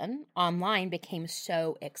acquisition online became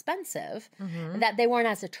so expensive that they weren't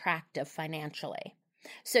as attractive financially.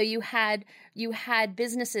 So you had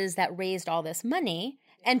businesses that raised all this money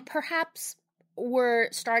and perhaps were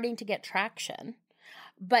starting to get traction.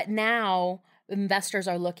 But now investors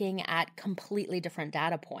are looking at completely different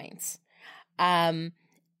data points. And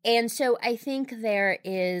so I think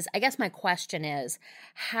I guess my question is,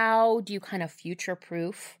 how do you kind of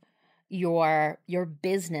future-proof your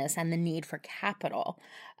business and the need for capital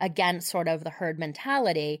against sort of the herd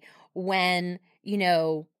mentality when,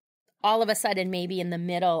 all of a sudden, maybe in the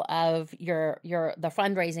middle of the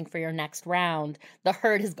fundraising for your next round, the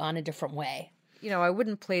herd has gone a different way? I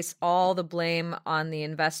wouldn't place all the blame on the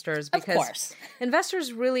investors because of course.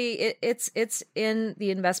 Investors really, it's in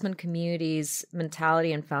the investment community's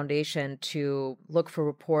mentality and foundation to look for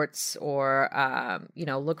reports or,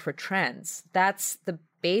 look for trends. That's the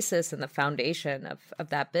basis and the foundation of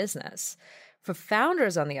that business. For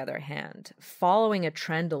founders, on the other hand, following a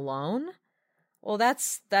trend alone, well,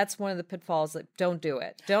 that's one of the pitfalls. Like, don't do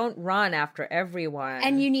it. Don't run after everyone.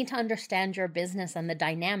 And you need to understand your business and the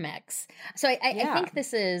dynamics. So I think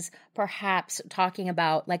this is perhaps talking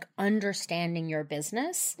about like understanding your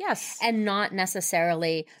business. Yes. And not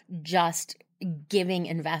necessarily just giving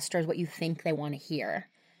investors what you think they want to hear.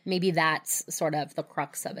 Maybe that's sort of the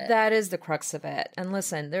crux of it. That is the crux of it. And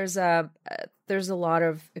listen, there's a lot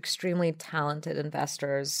of extremely talented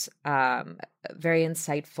investors, very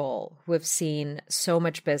insightful, who have seen so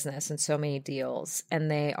much business and so many deals, and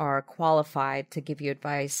they are qualified to give you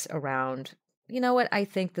advice around, you know what, I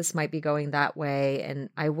think this might be going that way, and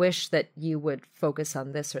I wish that you would focus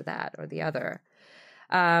on this or that or the other.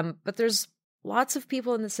 But there's lots of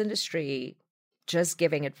people in this industry just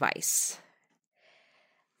giving advice.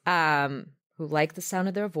 Who like the sound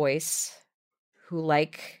of their voice, who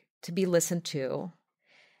like to be listened to,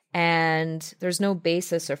 and there's no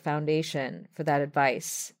basis or foundation for that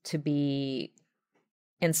advice to be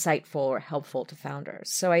insightful or helpful to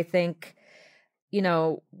founders. So I think,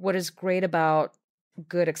 what is great about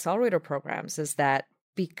good accelerator programs is that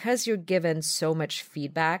because you're given so much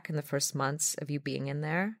feedback in the first months of you being in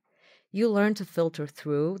there, you learn to filter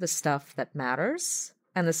through the stuff that matters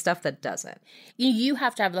and the stuff that doesn't. You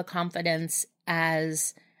have to have the confidence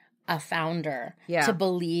as a founder to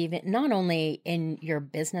believe not only in your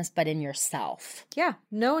business, but in yourself. Yeah.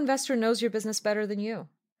 No investor knows your business better than you.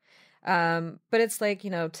 But it's like,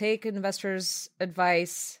 take an investor's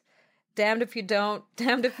advice, damned if you don't,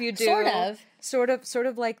 damned if you do. Sort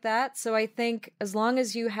of like that. So I think as long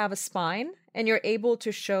as you have a spine and you're able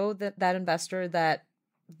to show that investor that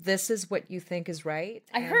this is what you think is right.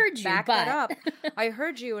 I heard you, back that up. I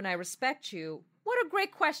heard you and I respect you. What a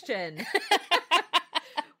great question.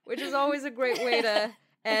 Which is always a great way to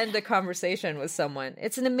end a conversation with someone.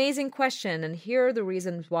 It's an amazing question. And here are the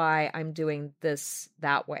reasons why I'm doing this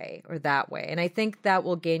that way or that way. And I think that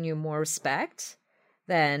will gain you more respect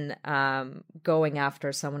than going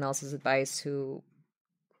after someone else's advice who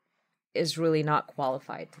is really not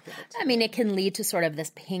qualified to give it to. I mean, it can lead to sort of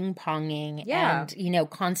this ping-ponging and,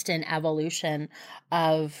 constant evolution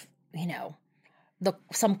of,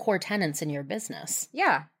 some core tenets in your business.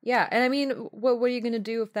 Yeah. Yeah. And I mean, what are you going to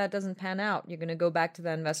do if that doesn't pan out? You're going to go back to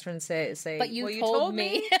the investor and say, but you told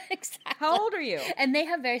me. Exactly. How old are you? And they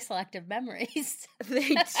have very selective memories. They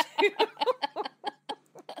do.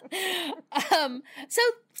 So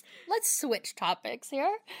let's switch topics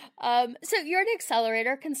here. So you're an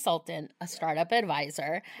accelerator consultant, a startup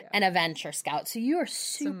advisor, and a venture scout. So you are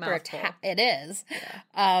super it is.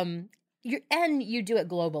 Yeah. You do it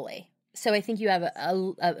globally. So I think you have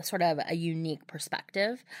a sort of a unique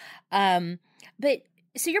perspective. But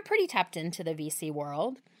So you're pretty tapped into the VC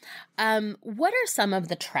world. What are some of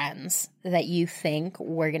the trends that you think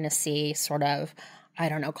we're going to see sort of, I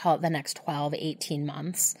don't know, call it the next 12, 18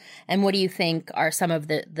 months? And what do you think are some of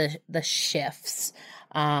the shifts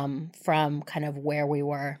from kind of where we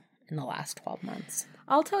were in the last 12 months?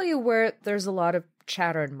 I'll tell you where there's a lot of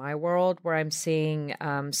chatter in my world, where I'm seeing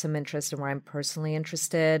some interest and where I'm personally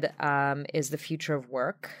interested is the future of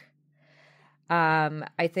work.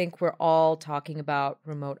 I think we're all talking about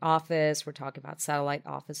remote office. We're talking about satellite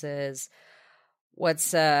offices.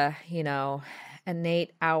 What's an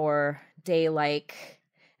 8-hour day like,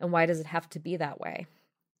 and why does it have to be that way?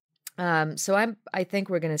 So I think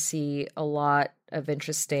we're going to see a lot of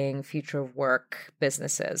interesting future of work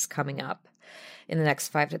businesses coming up in the next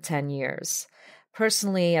 5 to 10 years.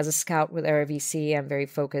 Personally, as a scout with Era VC, I'm very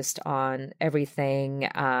focused on everything,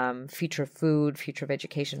 future of food, future of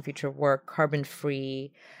education, future of work,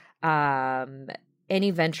 carbon-free,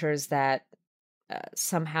 any ventures that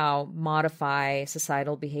somehow modify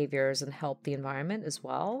societal behaviors and help the environment as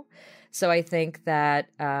well. So I think that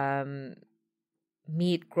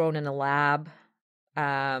meat grown in a lab,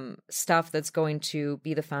 stuff that's going to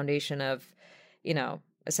be the foundation of,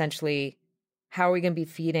 essentially, how are we going to be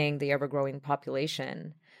feeding the ever-growing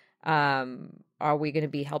population? Are we going to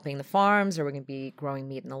be helping the farms? Are we going to be growing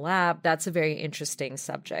meat in the lab? That's a very interesting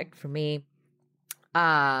subject for me.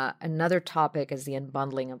 Another topic is the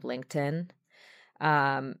unbundling of LinkedIn,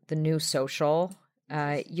 the new social.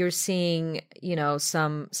 You're seeing,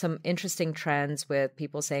 some interesting trends with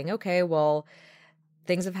people saying, okay, well,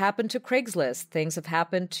 things have happened to Craigslist. Things have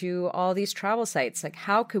happened to all these travel sites. Like,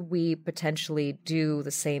 how could we potentially do the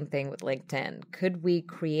same thing with LinkedIn? Could we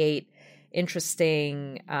create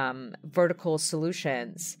interesting vertical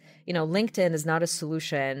solutions? LinkedIn is not a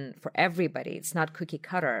solution for everybody. It's not cookie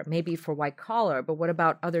cutter, maybe for white collar, but what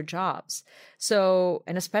about other jobs? So,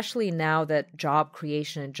 and especially now that job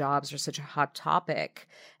creation and jobs are such a hot topic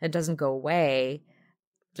and doesn't go away,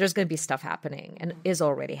 there's going to be stuff happening and is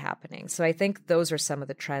already happening. So I think those are some of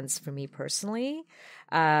the trends for me personally.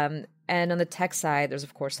 And on the tech side, there's,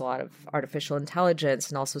 of course, a lot of artificial intelligence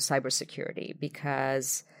and also cybersecurity,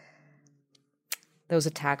 because those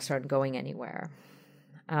attacks aren't going anywhere.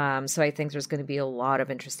 So I think there's going to be a lot of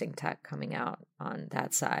interesting tech coming out on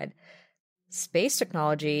that side. Space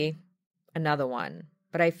technology, another one.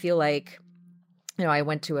 But I feel like, I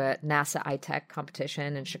went to a NASA iTech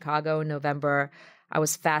competition in Chicago in November. I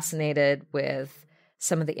was fascinated with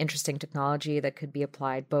some of the interesting technology that could be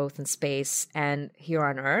applied both in space and here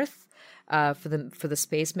on Earth for the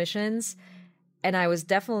space missions. And I was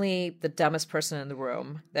definitely the dumbest person in the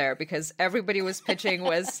room there, because everybody was pitching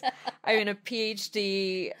was, a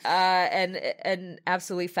PhD and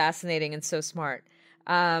absolutely fascinating and so smart.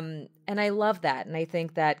 And I love that. And I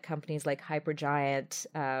think that companies like Hypergiant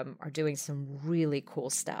are doing some really cool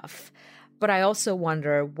stuff. But I also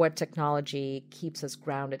wonder what technology keeps us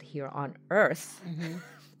grounded here on Earth,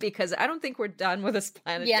 because I don't think we're done with this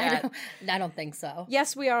planet yet. I don't think so.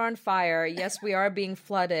 Yes, we are on fire. Yes, we are being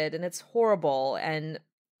flooded, and it's horrible. And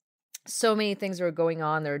so many things are going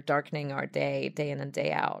on that are darkening our day in and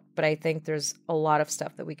day out. But I think there's a lot of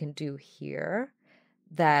stuff that we can do here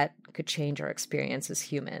that could change our experience as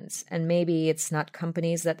humans. And maybe it's not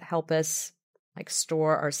companies that help us like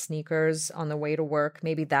store our sneakers on the way to work.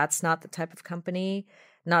 Maybe that's not the type of company.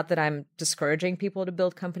 Not that I'm discouraging people to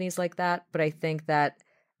build companies like that, but I think that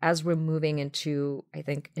as we're moving into,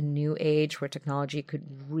 a new age where technology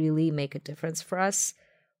could really make a difference for us,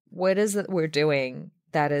 what is it we're doing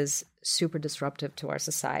that is super disruptive to our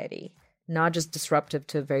society? Not just disruptive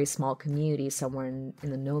to a very small community somewhere in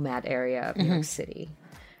the nomad area of New York City.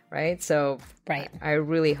 Right? So I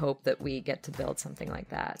really hope that we get to build something like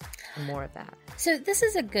that, and more of that. So this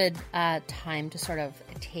is a good time to sort of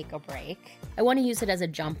take a break. I want to use it as a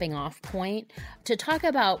jumping off point to talk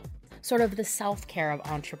about sort of the self-care of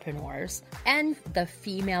entrepreneurs and the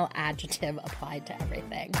female adjective applied to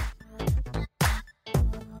everything.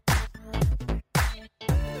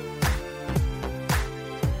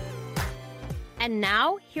 And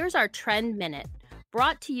now, here's our Trend Minute,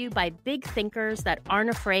 brought to you by big thinkers that aren't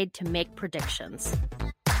afraid to make predictions.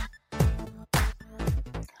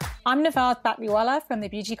 I'm Navad Batliwala from the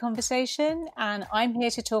Beauty Conversation, and I'm here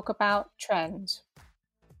to talk about trends.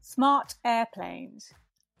 Smart airplanes.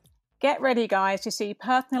 Get ready, guys, to see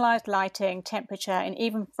personalized lighting, temperature, and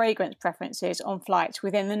even fragrance preferences on flights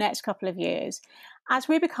within the next couple of years. As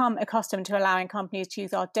we become accustomed to allowing companies to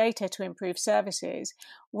use our data to improve services,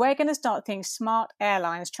 we're going to start seeing smart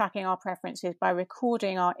airlines tracking our preferences by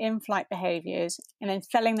recording our in-flight behaviors and then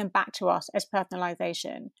selling them back to us as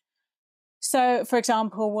personalization. So, for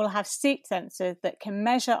example, we'll have seat sensors that can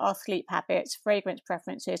measure our sleep habits, fragrance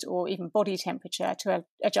preferences, or even body temperature to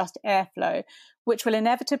adjust airflow, which will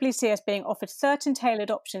inevitably see us being offered certain tailored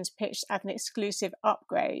options pitched as an exclusive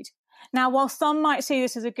upgrade. Now, while some might see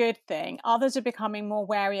this as a good thing, others are becoming more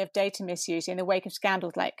wary of data misuse in the wake of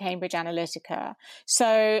scandals like Cambridge Analytica.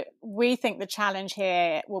 So we think the challenge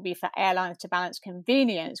here will be for airlines to balance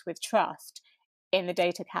convenience with trust in the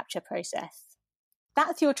data capture process.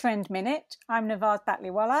 That's your Trend Minute. I'm Navaz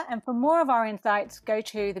Batliwala, and for more of our insights, go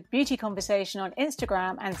to the Beauty Conversation on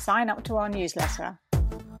Instagram and sign up to our newsletter.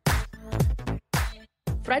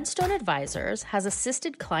 Threadstone Advisors has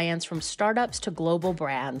assisted clients from startups to global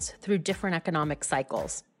brands through different economic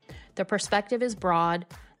cycles. Their perspective is broad,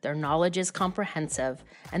 their knowledge is comprehensive,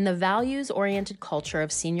 and the values-oriented culture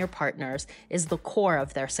of senior partners is the core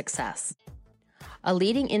of their success. A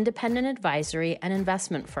leading independent advisory and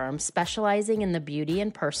investment firm specializing in the beauty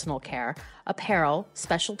and personal care, apparel,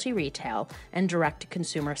 specialty retail, and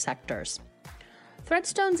direct-to-consumer sectors.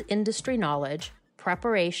 Threadstone's industry knowledge,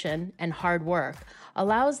 preparation, and hard work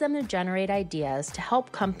allows them to generate ideas to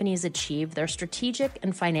help companies achieve their strategic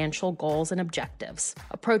and financial goals and objectives,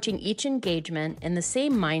 approaching each engagement in the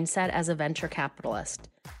same mindset as a venture capitalist.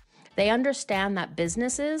 They understand that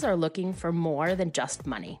businesses are looking for more than just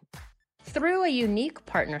money. Through a unique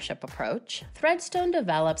partnership approach, Threadstone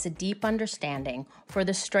develops a deep understanding for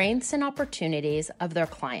the strengths and opportunities of their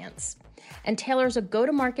clients and tailors a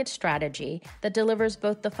go-to-market strategy that delivers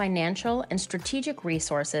both the financial and strategic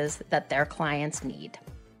resources that their clients need.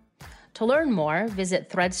 To learn more, visit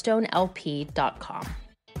threadstonelp.com.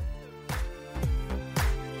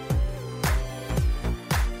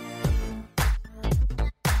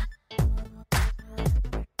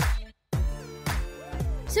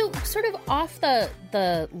 So sort of off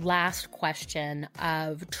the last question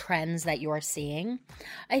of trends that you're seeing,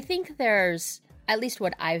 I think there's, at least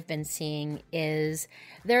what I've been seeing, is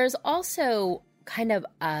there's also kind of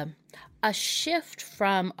a shift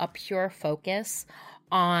from a pure focus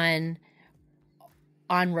on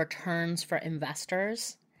returns for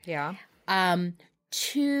investors. Yeah.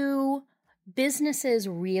 To businesses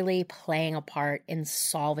really playing a part in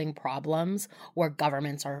solving problems where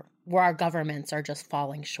our governments are just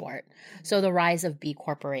falling short. So the rise of B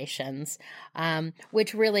corporations,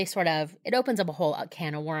 which really sort of, it opens up a whole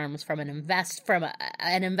can of worms from an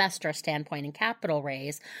investor standpoint and capital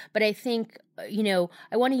raise. But I think, I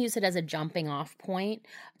want to use it as a jumping off point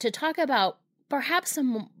to talk about perhaps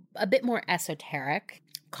a bit more esoteric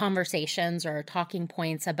conversations or talking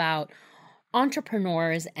points about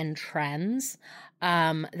entrepreneurs and trends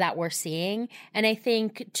that we're seeing. And I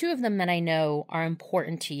think two of them that I know are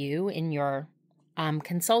important to you in your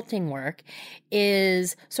consulting work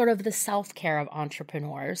is sort of the self-care of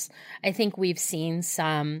entrepreneurs. I think we've seen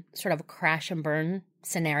some sort of crash and burn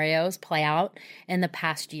scenarios play out in the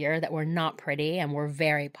past year that were not pretty and were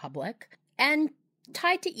very public and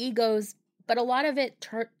tied to egos, but a lot of it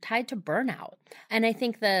tied to burnout. And I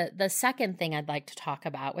think the second thing I'd like to talk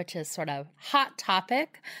about, which is sort of hot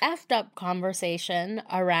topic, effed up conversation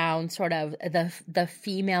around sort of the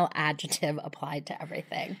female adjective applied to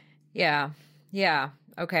everything. Yeah.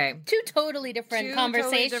 Okay. Two totally different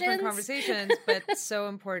conversations, but so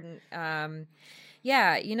important.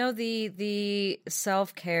 The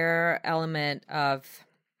self-care element of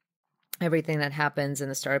everything that happens in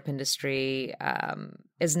the startup industry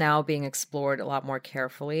is now being explored a lot more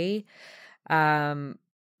carefully. When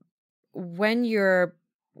you're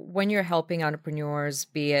helping entrepreneurs,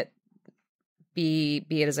 be it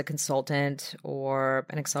as a consultant or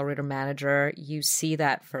an accelerator manager, you see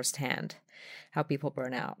that firsthand, how people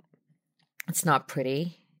burn out. It's not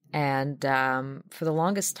pretty. And for the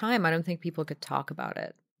longest time, I don't think people could talk about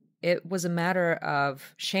it. It was a matter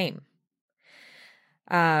of shame.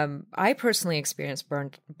 I personally experienced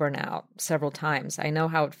burnout several times. I know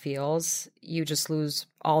how it feels. You just lose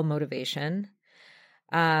all motivation.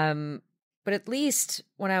 But at least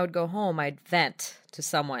when I would go home, I'd vent to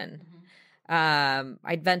someone.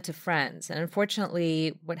 I'd vent to friends. And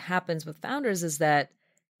unfortunately, what happens with founders is that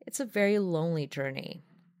it's a very lonely journey.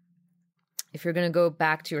 If you're going to go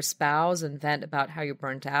back to your spouse and vent about how you're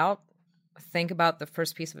burnt out, think about the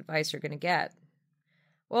first piece of advice you're going to get.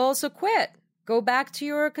 Well, so quit. Go back to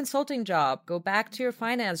your consulting job. Go back to your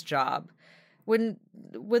finance job. Wouldn't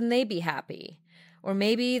they be happy? Or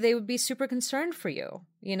maybe they would be super concerned for you.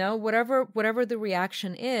 Whatever the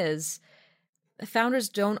reaction is, founders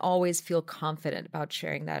don't always feel confident about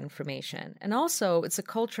sharing that information. And also, it's a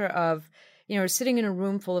culture of, we're sitting in a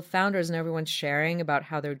room full of founders and everyone's sharing about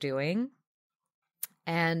how they're doing.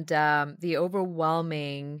 And the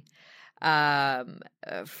overwhelming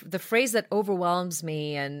The phrase that overwhelms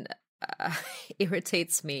me and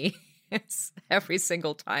irritates me every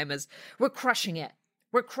single time is, we're crushing it.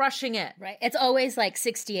 We're crushing it. Right. It's always like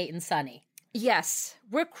 68 and sunny. Yes,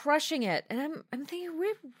 we're crushing it. And I'm thinking,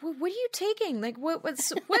 what are you taking? Like, what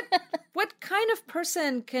kind of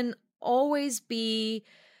person can always be,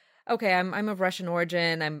 okay, I'm of Russian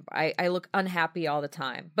origin. I look unhappy all the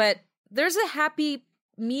time, but there's a happy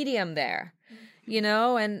medium there,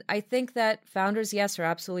 and I think that founders, yes, are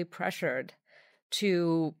absolutely pressured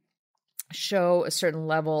to show a certain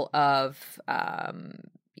level of,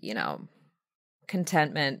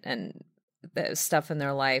 contentment and the stuff in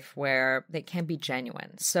their life where they can be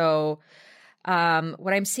genuine. So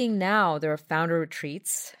what I'm seeing now, there are founder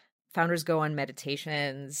retreats. Founders go on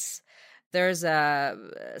meditations. There's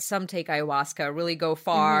some take ayahuasca, really go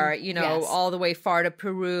far, Yes. all the way far to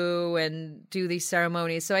Peru and do these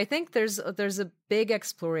ceremonies. So I think there's a big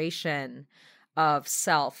exploration of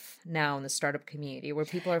self now in the startup community where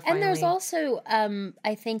people are finally... And there's also,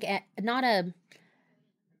 I think,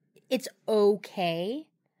 it's okay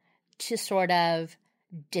to sort of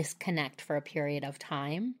disconnect for a period of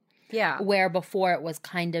time. Yeah. Where before it was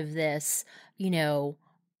kind of this,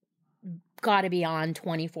 got to be on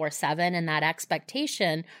 24/7, and that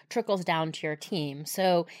expectation trickles down to your team.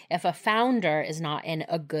 So if a founder is not in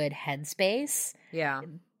a good headspace,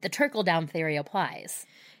 the trickle down theory applies.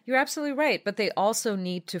 You're absolutely right. But they also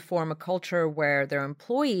need to form a culture where their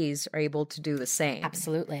employees are able to do the same.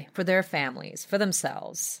 Absolutely. For their families, for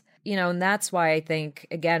themselves. And that's why I think,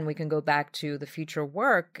 again, we can go back to the future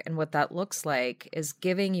work, and what that looks like is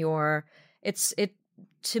giving to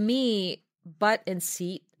me, butt and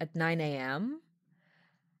seat at 9 a.m.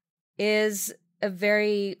 is a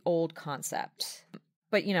very old concept.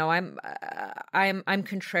 But I'm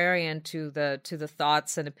contrarian to the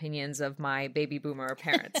thoughts and opinions of my baby boomer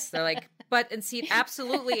parents. They're like, butt and seat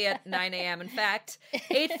absolutely at 9 a.m. In fact,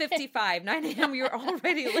 8:55, 9 a.m. You're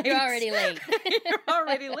already late. You're already late. You're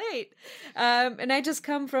already late. And I just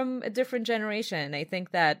come from a different generation. I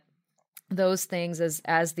think that those things,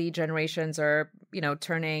 as the generations are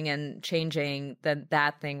turning and changing, then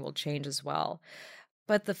that thing will change as well.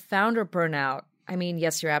 But the founder burnout, I mean,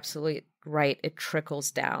 yes, you're absolutely right. It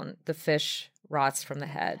trickles down. The fish rots from the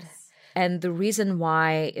head. Yes. And the reason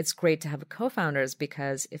why it's great to have a co-founder is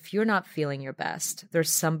because if you're not feeling your best,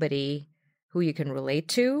 there's somebody who you can relate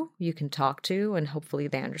to, you can talk to, and hopefully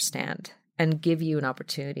they understand and give you an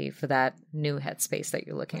opportunity for that new headspace that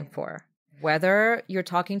you're looking for. Whether you're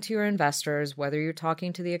talking to your investors, whether you're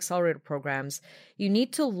talking to the accelerator programs, you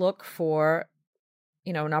need to look for,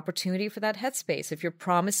 an opportunity for that headspace. If you're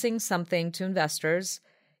promising something to investors,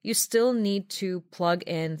 you still need to plug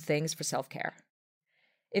in things for self-care.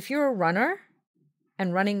 If you're a runner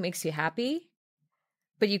and running makes you happy,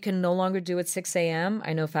 but you can no longer do it 6 a.m.,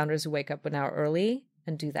 I know founders who wake up an hour early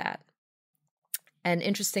and do that. And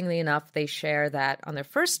interestingly enough, they share that on their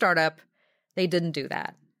first startup, they didn't do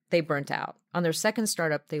that. They burnt out. On their second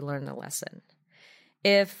startup, they learned the lesson.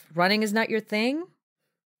 If running is not your thing,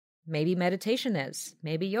 maybe meditation is,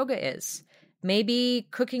 maybe yoga is. Maybe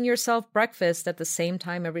cooking yourself breakfast at the same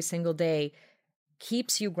time every single day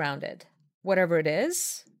keeps you grounded. Whatever it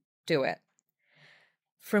is, do it.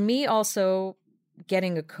 For me, also,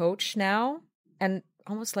 getting a coach now, and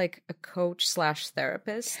almost like a coach /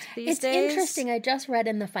 therapist these days. It's interesting. I just read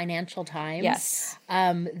in the Financial Times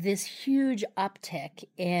this huge uptick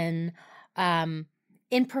in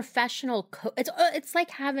professional it's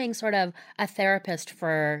like having sort of a therapist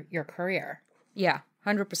for your career. Yeah,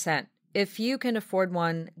 100%. If you can afford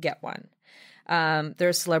one, get one.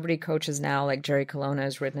 There's celebrity coaches now, like Jerry Colonna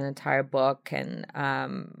has written an entire book, and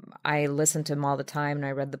I listen to him all the time, and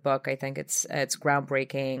I read the book. I think it's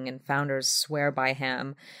groundbreaking, and founders swear by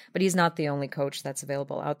him. But he's not the only coach that's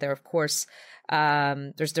available out there. Of course,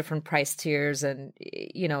 there's different price tiers and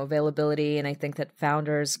availability, and I think that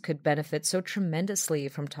founders could benefit so tremendously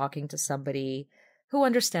from talking to somebody who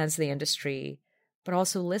understands the industry, but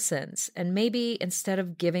also listens. And maybe instead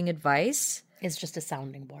of giving advice, it's just a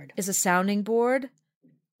sounding board. Is a sounding board.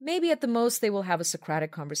 Maybe at the most they will have a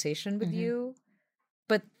Socratic conversation with you,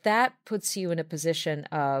 but that puts you in a position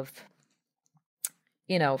of,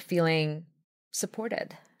 feeling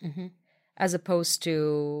supported, as opposed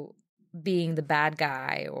to being the bad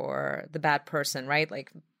guy or the bad person, right?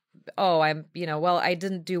 Like, oh, I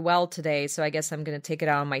didn't do well today, so I guess I'm going to take it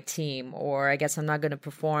out on my team, or I guess I'm not going to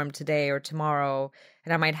perform today or tomorrow,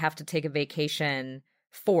 and I might have to take a vacation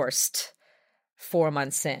forced 4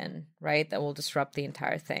 months in, right? That will disrupt the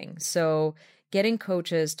entire thing. So getting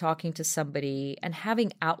coaches, talking to somebody, and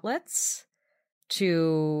having outlets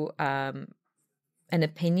to an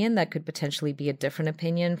opinion that could potentially be a different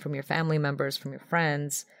opinion from your family members, from your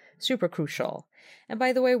friends, super crucial. And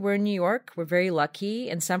by the way, we're in New York. We're very lucky.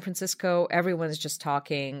 In San Francisco, everyone's just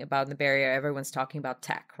talking about, in the Bay Area, everyone's talking about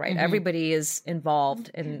tech, right? Mm-hmm. Everybody is involved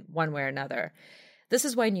in one way or another. This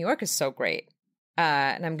is why New York is so great.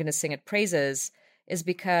 And I'm going to sing it praises, is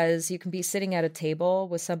because you can be sitting at a table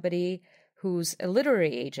with somebody who's a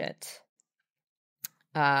literary agent,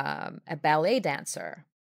 a ballet dancer,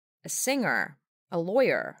 a singer, a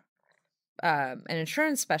lawyer, an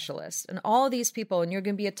insurance specialist, and all of these people, and you're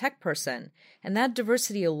going to be a tech person. And that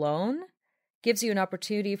diversity alone gives you an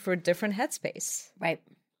opportunity for a different headspace. Right.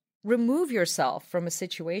 Remove yourself from a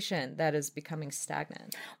situation that is becoming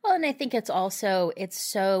stagnant. Well, and I think it's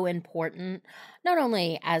so important, not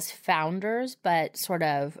only as founders, but sort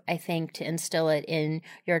of, I think, to instill it in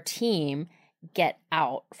your team, get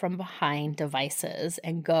out from behind devices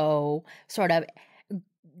and go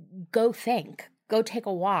think. Go take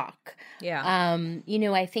a walk. Yeah.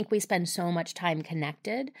 I think we spend so much time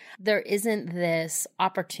connected. There isn't this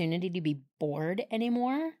opportunity to be bored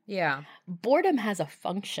anymore. Yeah. Boredom has a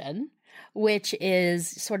function, which is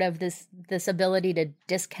sort of this ability to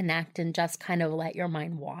disconnect and just kind of let your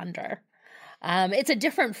mind wander. It's a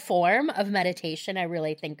different form of meditation. I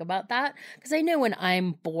really think about that because I know when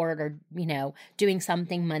I'm bored or, doing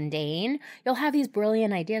something mundane, you'll have these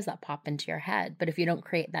brilliant ideas that pop into your head. But if you don't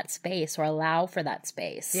create that space or allow for that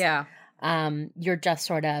space, you're just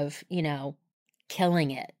sort of,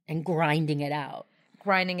 killing it and grinding it out.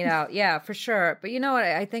 Yeah, for sure. But you know what?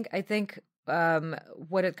 I think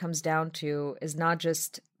what it comes down to is not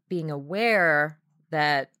just being aware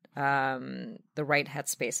that the right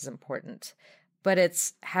headspace is important, but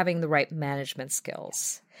it's having the right management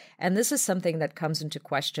skills. And this is something that comes into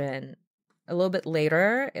question a little bit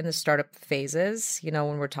later in the startup phases,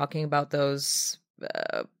 when we're talking about those,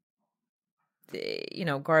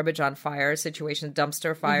 garbage on fire situations,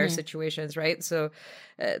 dumpster fire situations, right? So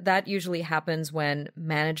that usually happens when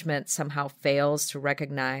management somehow fails to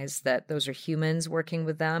recognize that those are humans working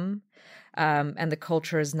with them. And the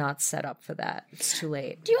culture is not set up for that. It's too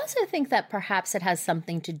late. Do you also think that perhaps it has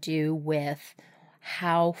something to do with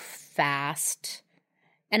how fast,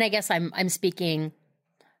 and I guess I'm speaking,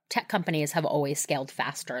 tech companies have always scaled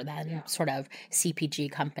faster than sort of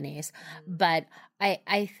CPG companies. But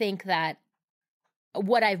I think that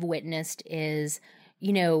what I've witnessed is,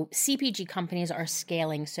 CPG companies are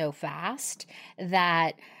scaling so fast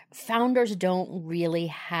that founders don't really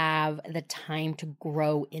have the time to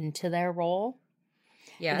grow into their role.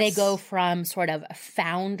 Yes. They go from sort of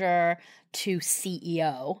founder to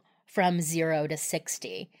CEO from 0 to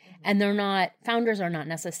 60. And founders are not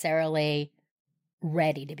necessarily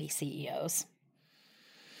ready to be CEOs.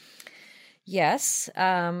 Yes,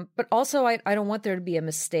 but also I don't want there to be a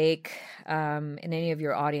mistake in any of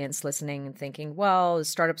your audience listening and thinking, well,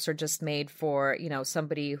 startups are just made for,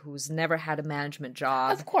 somebody who's never had a management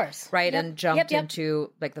job. Of course. Right, and jumped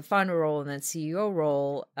into like the founder role and then CEO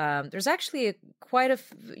role. There's actually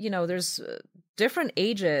there's different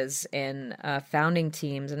ages in founding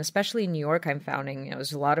teams, and especially in New York, I'm founding,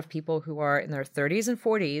 there's a lot of people who are in their 30s and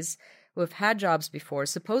 40s who have had jobs before,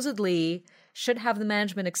 supposedly should have the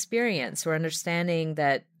management experience or understanding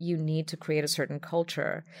that you need to create a certain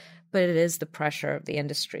culture. But it is the pressure of the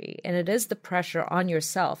industry, and it is the pressure on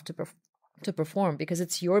yourself to perform because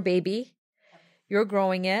it's your baby. You're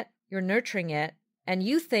growing it, you're nurturing it, and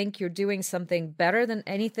you think you're doing something better than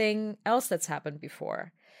anything else that's happened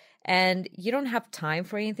before. And you don't have time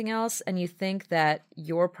for anything else, and you think that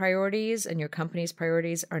your priorities and your company's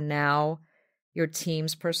priorities are now your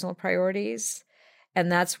team's personal priorities. And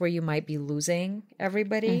that's where you might be losing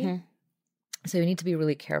everybody. Mm-hmm. So you need to be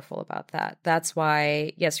really careful about that. That's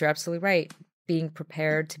why, yes, you're absolutely right. Being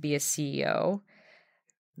prepared to be a CEO,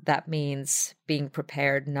 that means being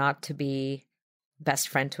prepared not to be best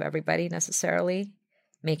friend to everybody necessarily,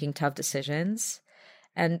 making tough decisions.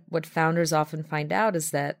 And what founders often find out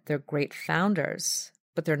is that they're great founders,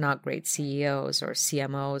 but they're not great CEOs or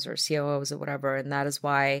CMOs or COOs or whatever. And that is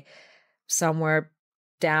why somewhere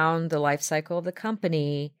down the life cycle of the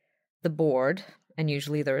company, the board, and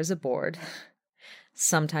usually there is a board,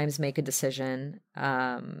 sometimes make a decision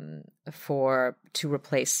to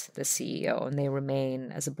replace the CEO, and they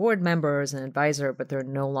remain as a board member, as an advisor, but they're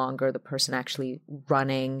no longer the person actually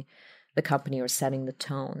running the company or setting the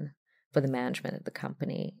tone for the management of the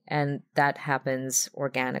company. And that happens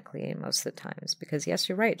organically most of the times because, yes,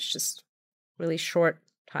 you're right, it's just really short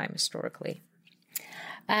time historically.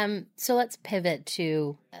 So let's pivot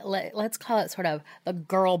to, let's call it sort of the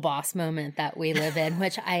girl boss moment that we live in,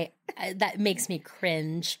 which that makes me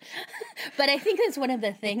cringe. But I think it's one of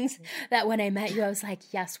the things that when I met you, I was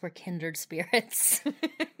like, yes, we're kindred spirits.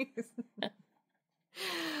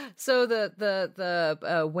 So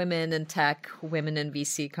the women in tech, women in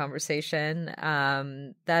VC conversation,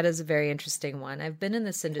 that is a very interesting one. I've been in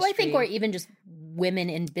this industry. Well, I think, or even just women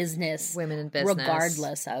in business,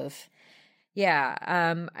 regardless of. Yeah.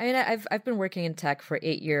 I mean, I've been working in tech for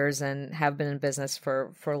 8 years and have been in business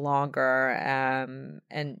for longer.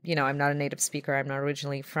 And, you know, I'm not a native speaker. I'm not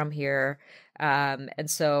originally from here. And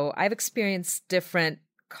so I've experienced different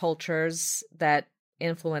cultures that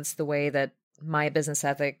influence the way that my business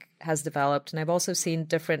ethic has developed. And I've also seen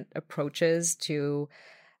different approaches to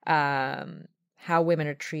how women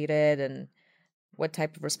are treated and what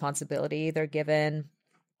type of responsibility they're given.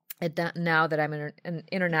 And now that I'm an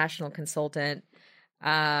international consultant,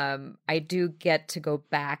 I do get to go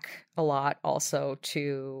back a lot also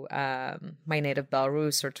to my native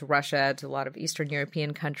Belarus or to Russia, to a lot of Eastern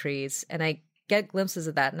European countries. And I get glimpses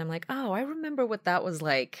of that. And I'm like, oh, I remember what that was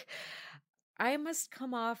like. I must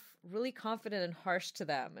come off really confident and harsh to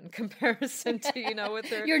them in comparison to, you know, what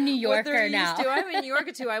they're, you're New Yorker now. I'm in New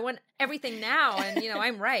Yorker too. I want everything now. And, you know,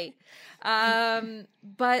 I'm right.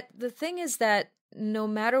 But the thing is that no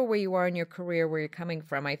matter where you are in your career, where you're coming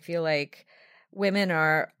from, I feel like women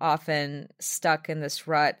are often stuck in this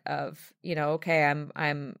rut of, you know, okay,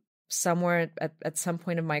 I'm somewhere at some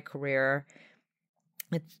point of my career.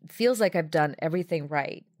 It feels like I've done everything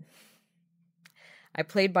right. I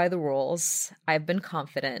played by the rules. I've been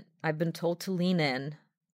confident. I've been told to lean in.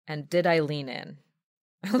 And did I lean in?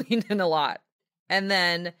 I leaned in a lot. And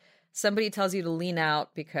then somebody tells you to lean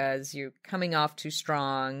out because you're coming off too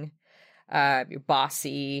strong. You're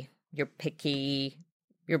bossy. You're picky.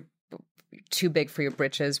 You're too big for your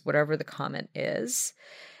britches, whatever the comment is.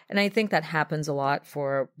 And I think that happens a lot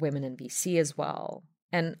for women in VC as well.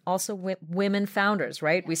 And also women founders,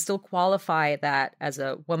 right? We still qualify that as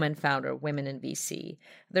a woman founder, women in VC.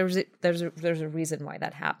 There's a reason why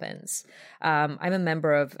that happens. I'm a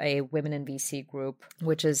member of a women in VC group,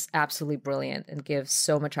 which is absolutely brilliant and gives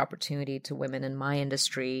so much opportunity to women in my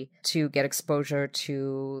industry to get exposure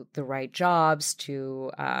to the right jobs,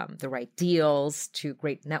 to the right deals, to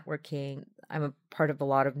great networking. I'm a part of a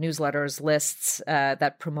lot of newsletters, lists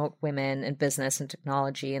that promote women in business and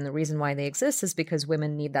technology. And the reason why they exist is because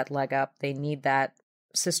women need that leg up. They need that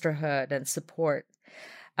sisterhood and support,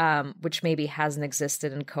 which maybe hasn't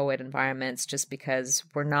existed in co-ed environments just because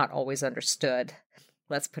we're not always understood.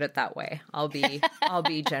 Let's put it that way. I'll be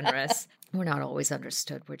generous. We're not always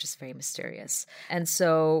understood. We're just very mysterious. And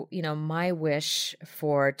so, you know, my wish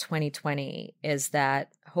for 2020 is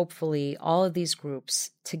that hopefully all of these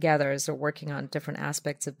groups together, as they're working on different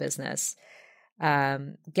aspects of business,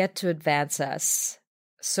 get to advance us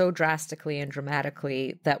so drastically and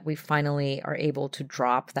dramatically that we finally are able to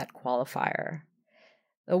drop that qualifier.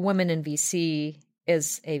 A woman in VC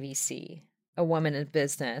is a VC. A woman in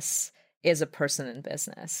business is a person in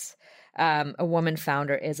business. A woman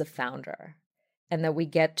founder is a founder, and that we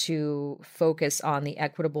get to focus on the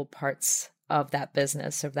equitable parts of that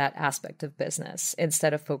business, of that aspect of business,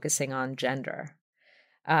 instead of focusing on gender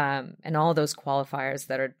and all those qualifiers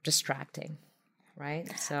that are distracting,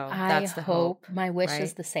 right? So that's the hope. My wish right?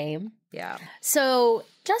 is the same. Yeah. So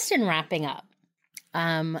just in wrapping up,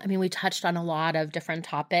 I mean, we touched on a lot of different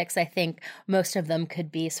topics. I think most of them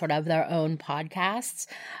could be sort of their own podcasts.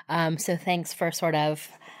 So thanks for sort of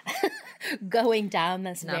going down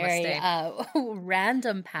this very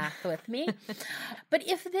random path with me. But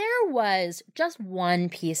if there was just one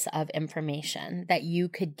piece of information that you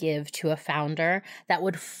could give to a founder that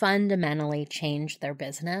would fundamentally change their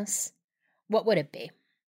business, what would it be?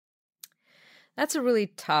 That's a really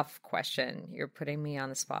tough question. You're putting me on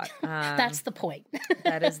the spot. That's the point.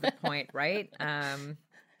 That is the point, right? Can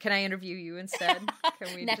I interview you instead?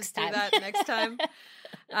 Can we just do that next time?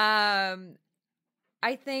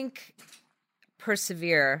 I think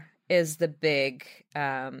persevere is the big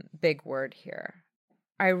word here.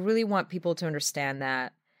 I really want people to understand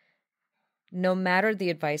that no matter the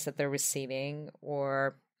advice that they're receiving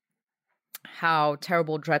or how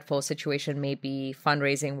terrible, dreadful a situation may be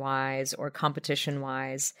fundraising-wise or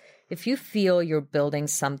competition-wise, if you feel you're building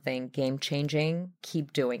something game-changing,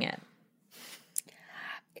 keep doing it.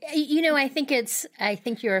 You know, I think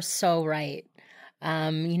you're so right.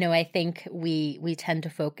 You know, I think we tend to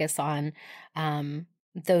focus on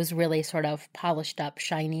those really sort of polished up,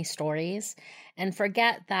 shiny stories and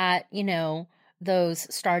forget that, you know,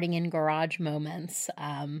 those starting in garage moments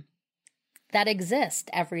that exist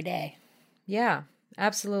every day. Yeah.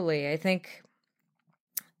 Absolutely. I think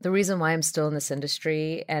the reason why I'm still in this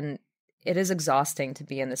industry, and it is exhausting to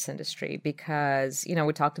be in this industry because,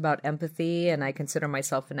 we talked about empathy and I consider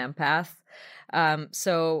myself an empath.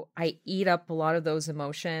 So I eat up a lot of those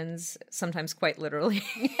emotions, sometimes quite literally,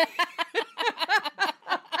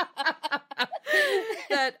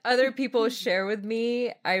 that other people share with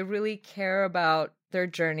me. I really care about their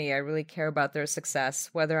journey. I really care about their success,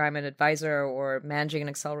 whether I'm an advisor or managing an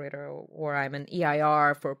accelerator or I'm an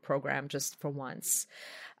EIR for a program just for once.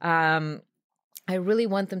 I really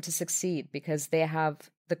want them to succeed because they have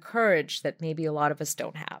the courage that maybe a lot of us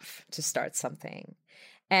don't have to start something.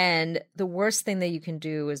 And the worst thing that you can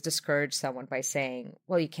do is discourage someone by saying,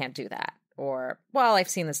 well, you can't do that. Or, well, I've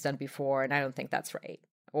seen this done before and I don't think that's right.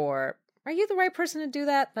 Or, are you the right person to do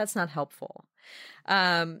that? That's not helpful.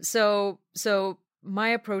 So my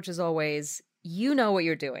approach is always, you know what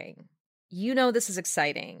you're doing. You know this is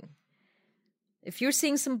exciting. If you're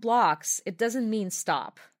seeing some blocks, it doesn't mean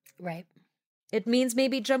stop. Right. It means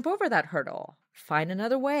maybe jump over that hurdle. Find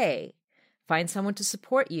another way. Find someone to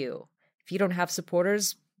support you. If you don't have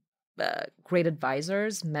supporters, great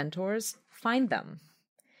advisors, mentors, find them.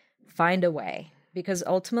 Find a way. Because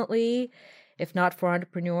ultimately, if not for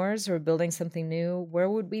entrepreneurs who are building something new, where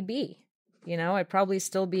would we be? I'd probably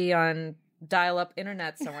still be on dial-up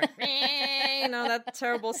internet somewhere. That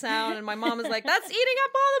terrible sound. And my mom is like, that's eating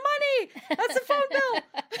up all the money. That's the phone bill.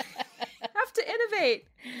 Have to innovate.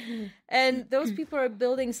 And those people are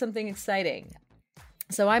building something exciting.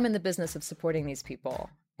 So I'm in the business of supporting these people.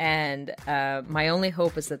 And my only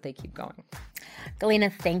hope is that they keep going.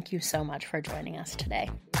 Galina, thank you so much for joining us today.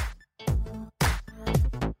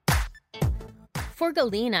 For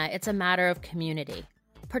Galina, it's a matter of community,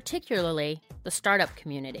 particularly the startup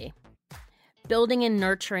community. Building and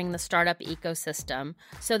nurturing the startup ecosystem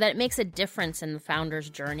so that it makes a difference in the founder's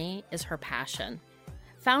journey is her passion.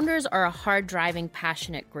 Founders are a hard-driving,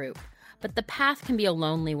 passionate group, but the path can be a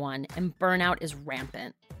lonely one and burnout is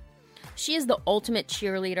rampant. She is the ultimate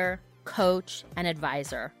cheerleader, coach, and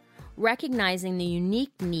advisor, recognizing the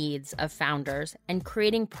unique needs of founders and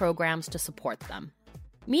creating programs to support them.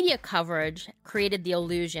 Media coverage created the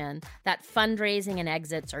illusion that fundraising and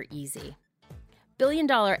exits are easy.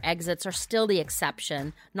 Billion-dollar exits are still the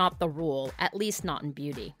exception, not the rule, at least not in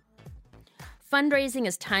beauty. Fundraising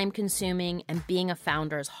is time-consuming and being a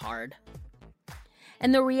founder is hard.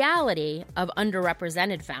 And the reality of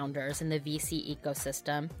underrepresented founders in the VC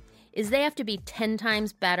ecosystem is they have to be 10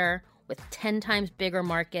 times better with 10 times bigger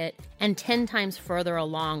market and 10 times further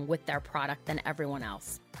along with their product than everyone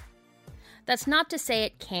else. That's not to say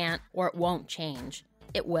it can't or it won't change.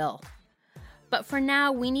 It will. But for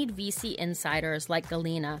now, we need VC insiders like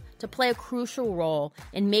Galina to play a crucial role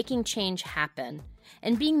in making change happen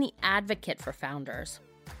and being the advocate for founders.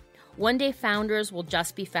 One day, founders will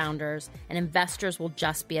just be founders and investors will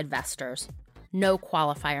just be investors. No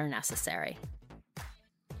qualifier necessary.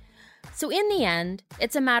 So in the end,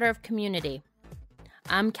 it's a matter of community.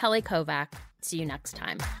 I'm Kelly Kovac. See you next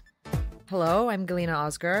time. Hello, I'm Galina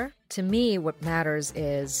Osgar. To me, what matters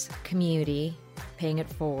is community, paying it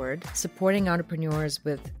forward, supporting entrepreneurs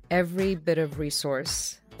with every bit of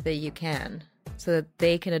resource that you can so that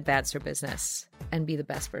they can advance their business and be the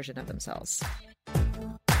best version of themselves.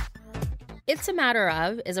 It's a Matter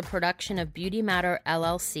of is a production of Beauty Matter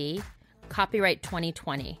LLC, copyright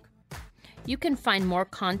 2020. You can find more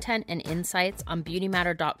content and insights on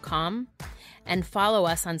beautymatter.com and follow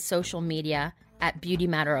us on social media at Beauty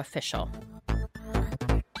Matter Official.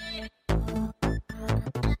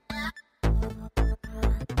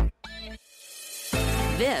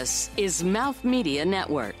 This is Mouth Media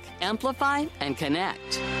Network. Amplify and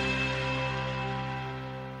connect.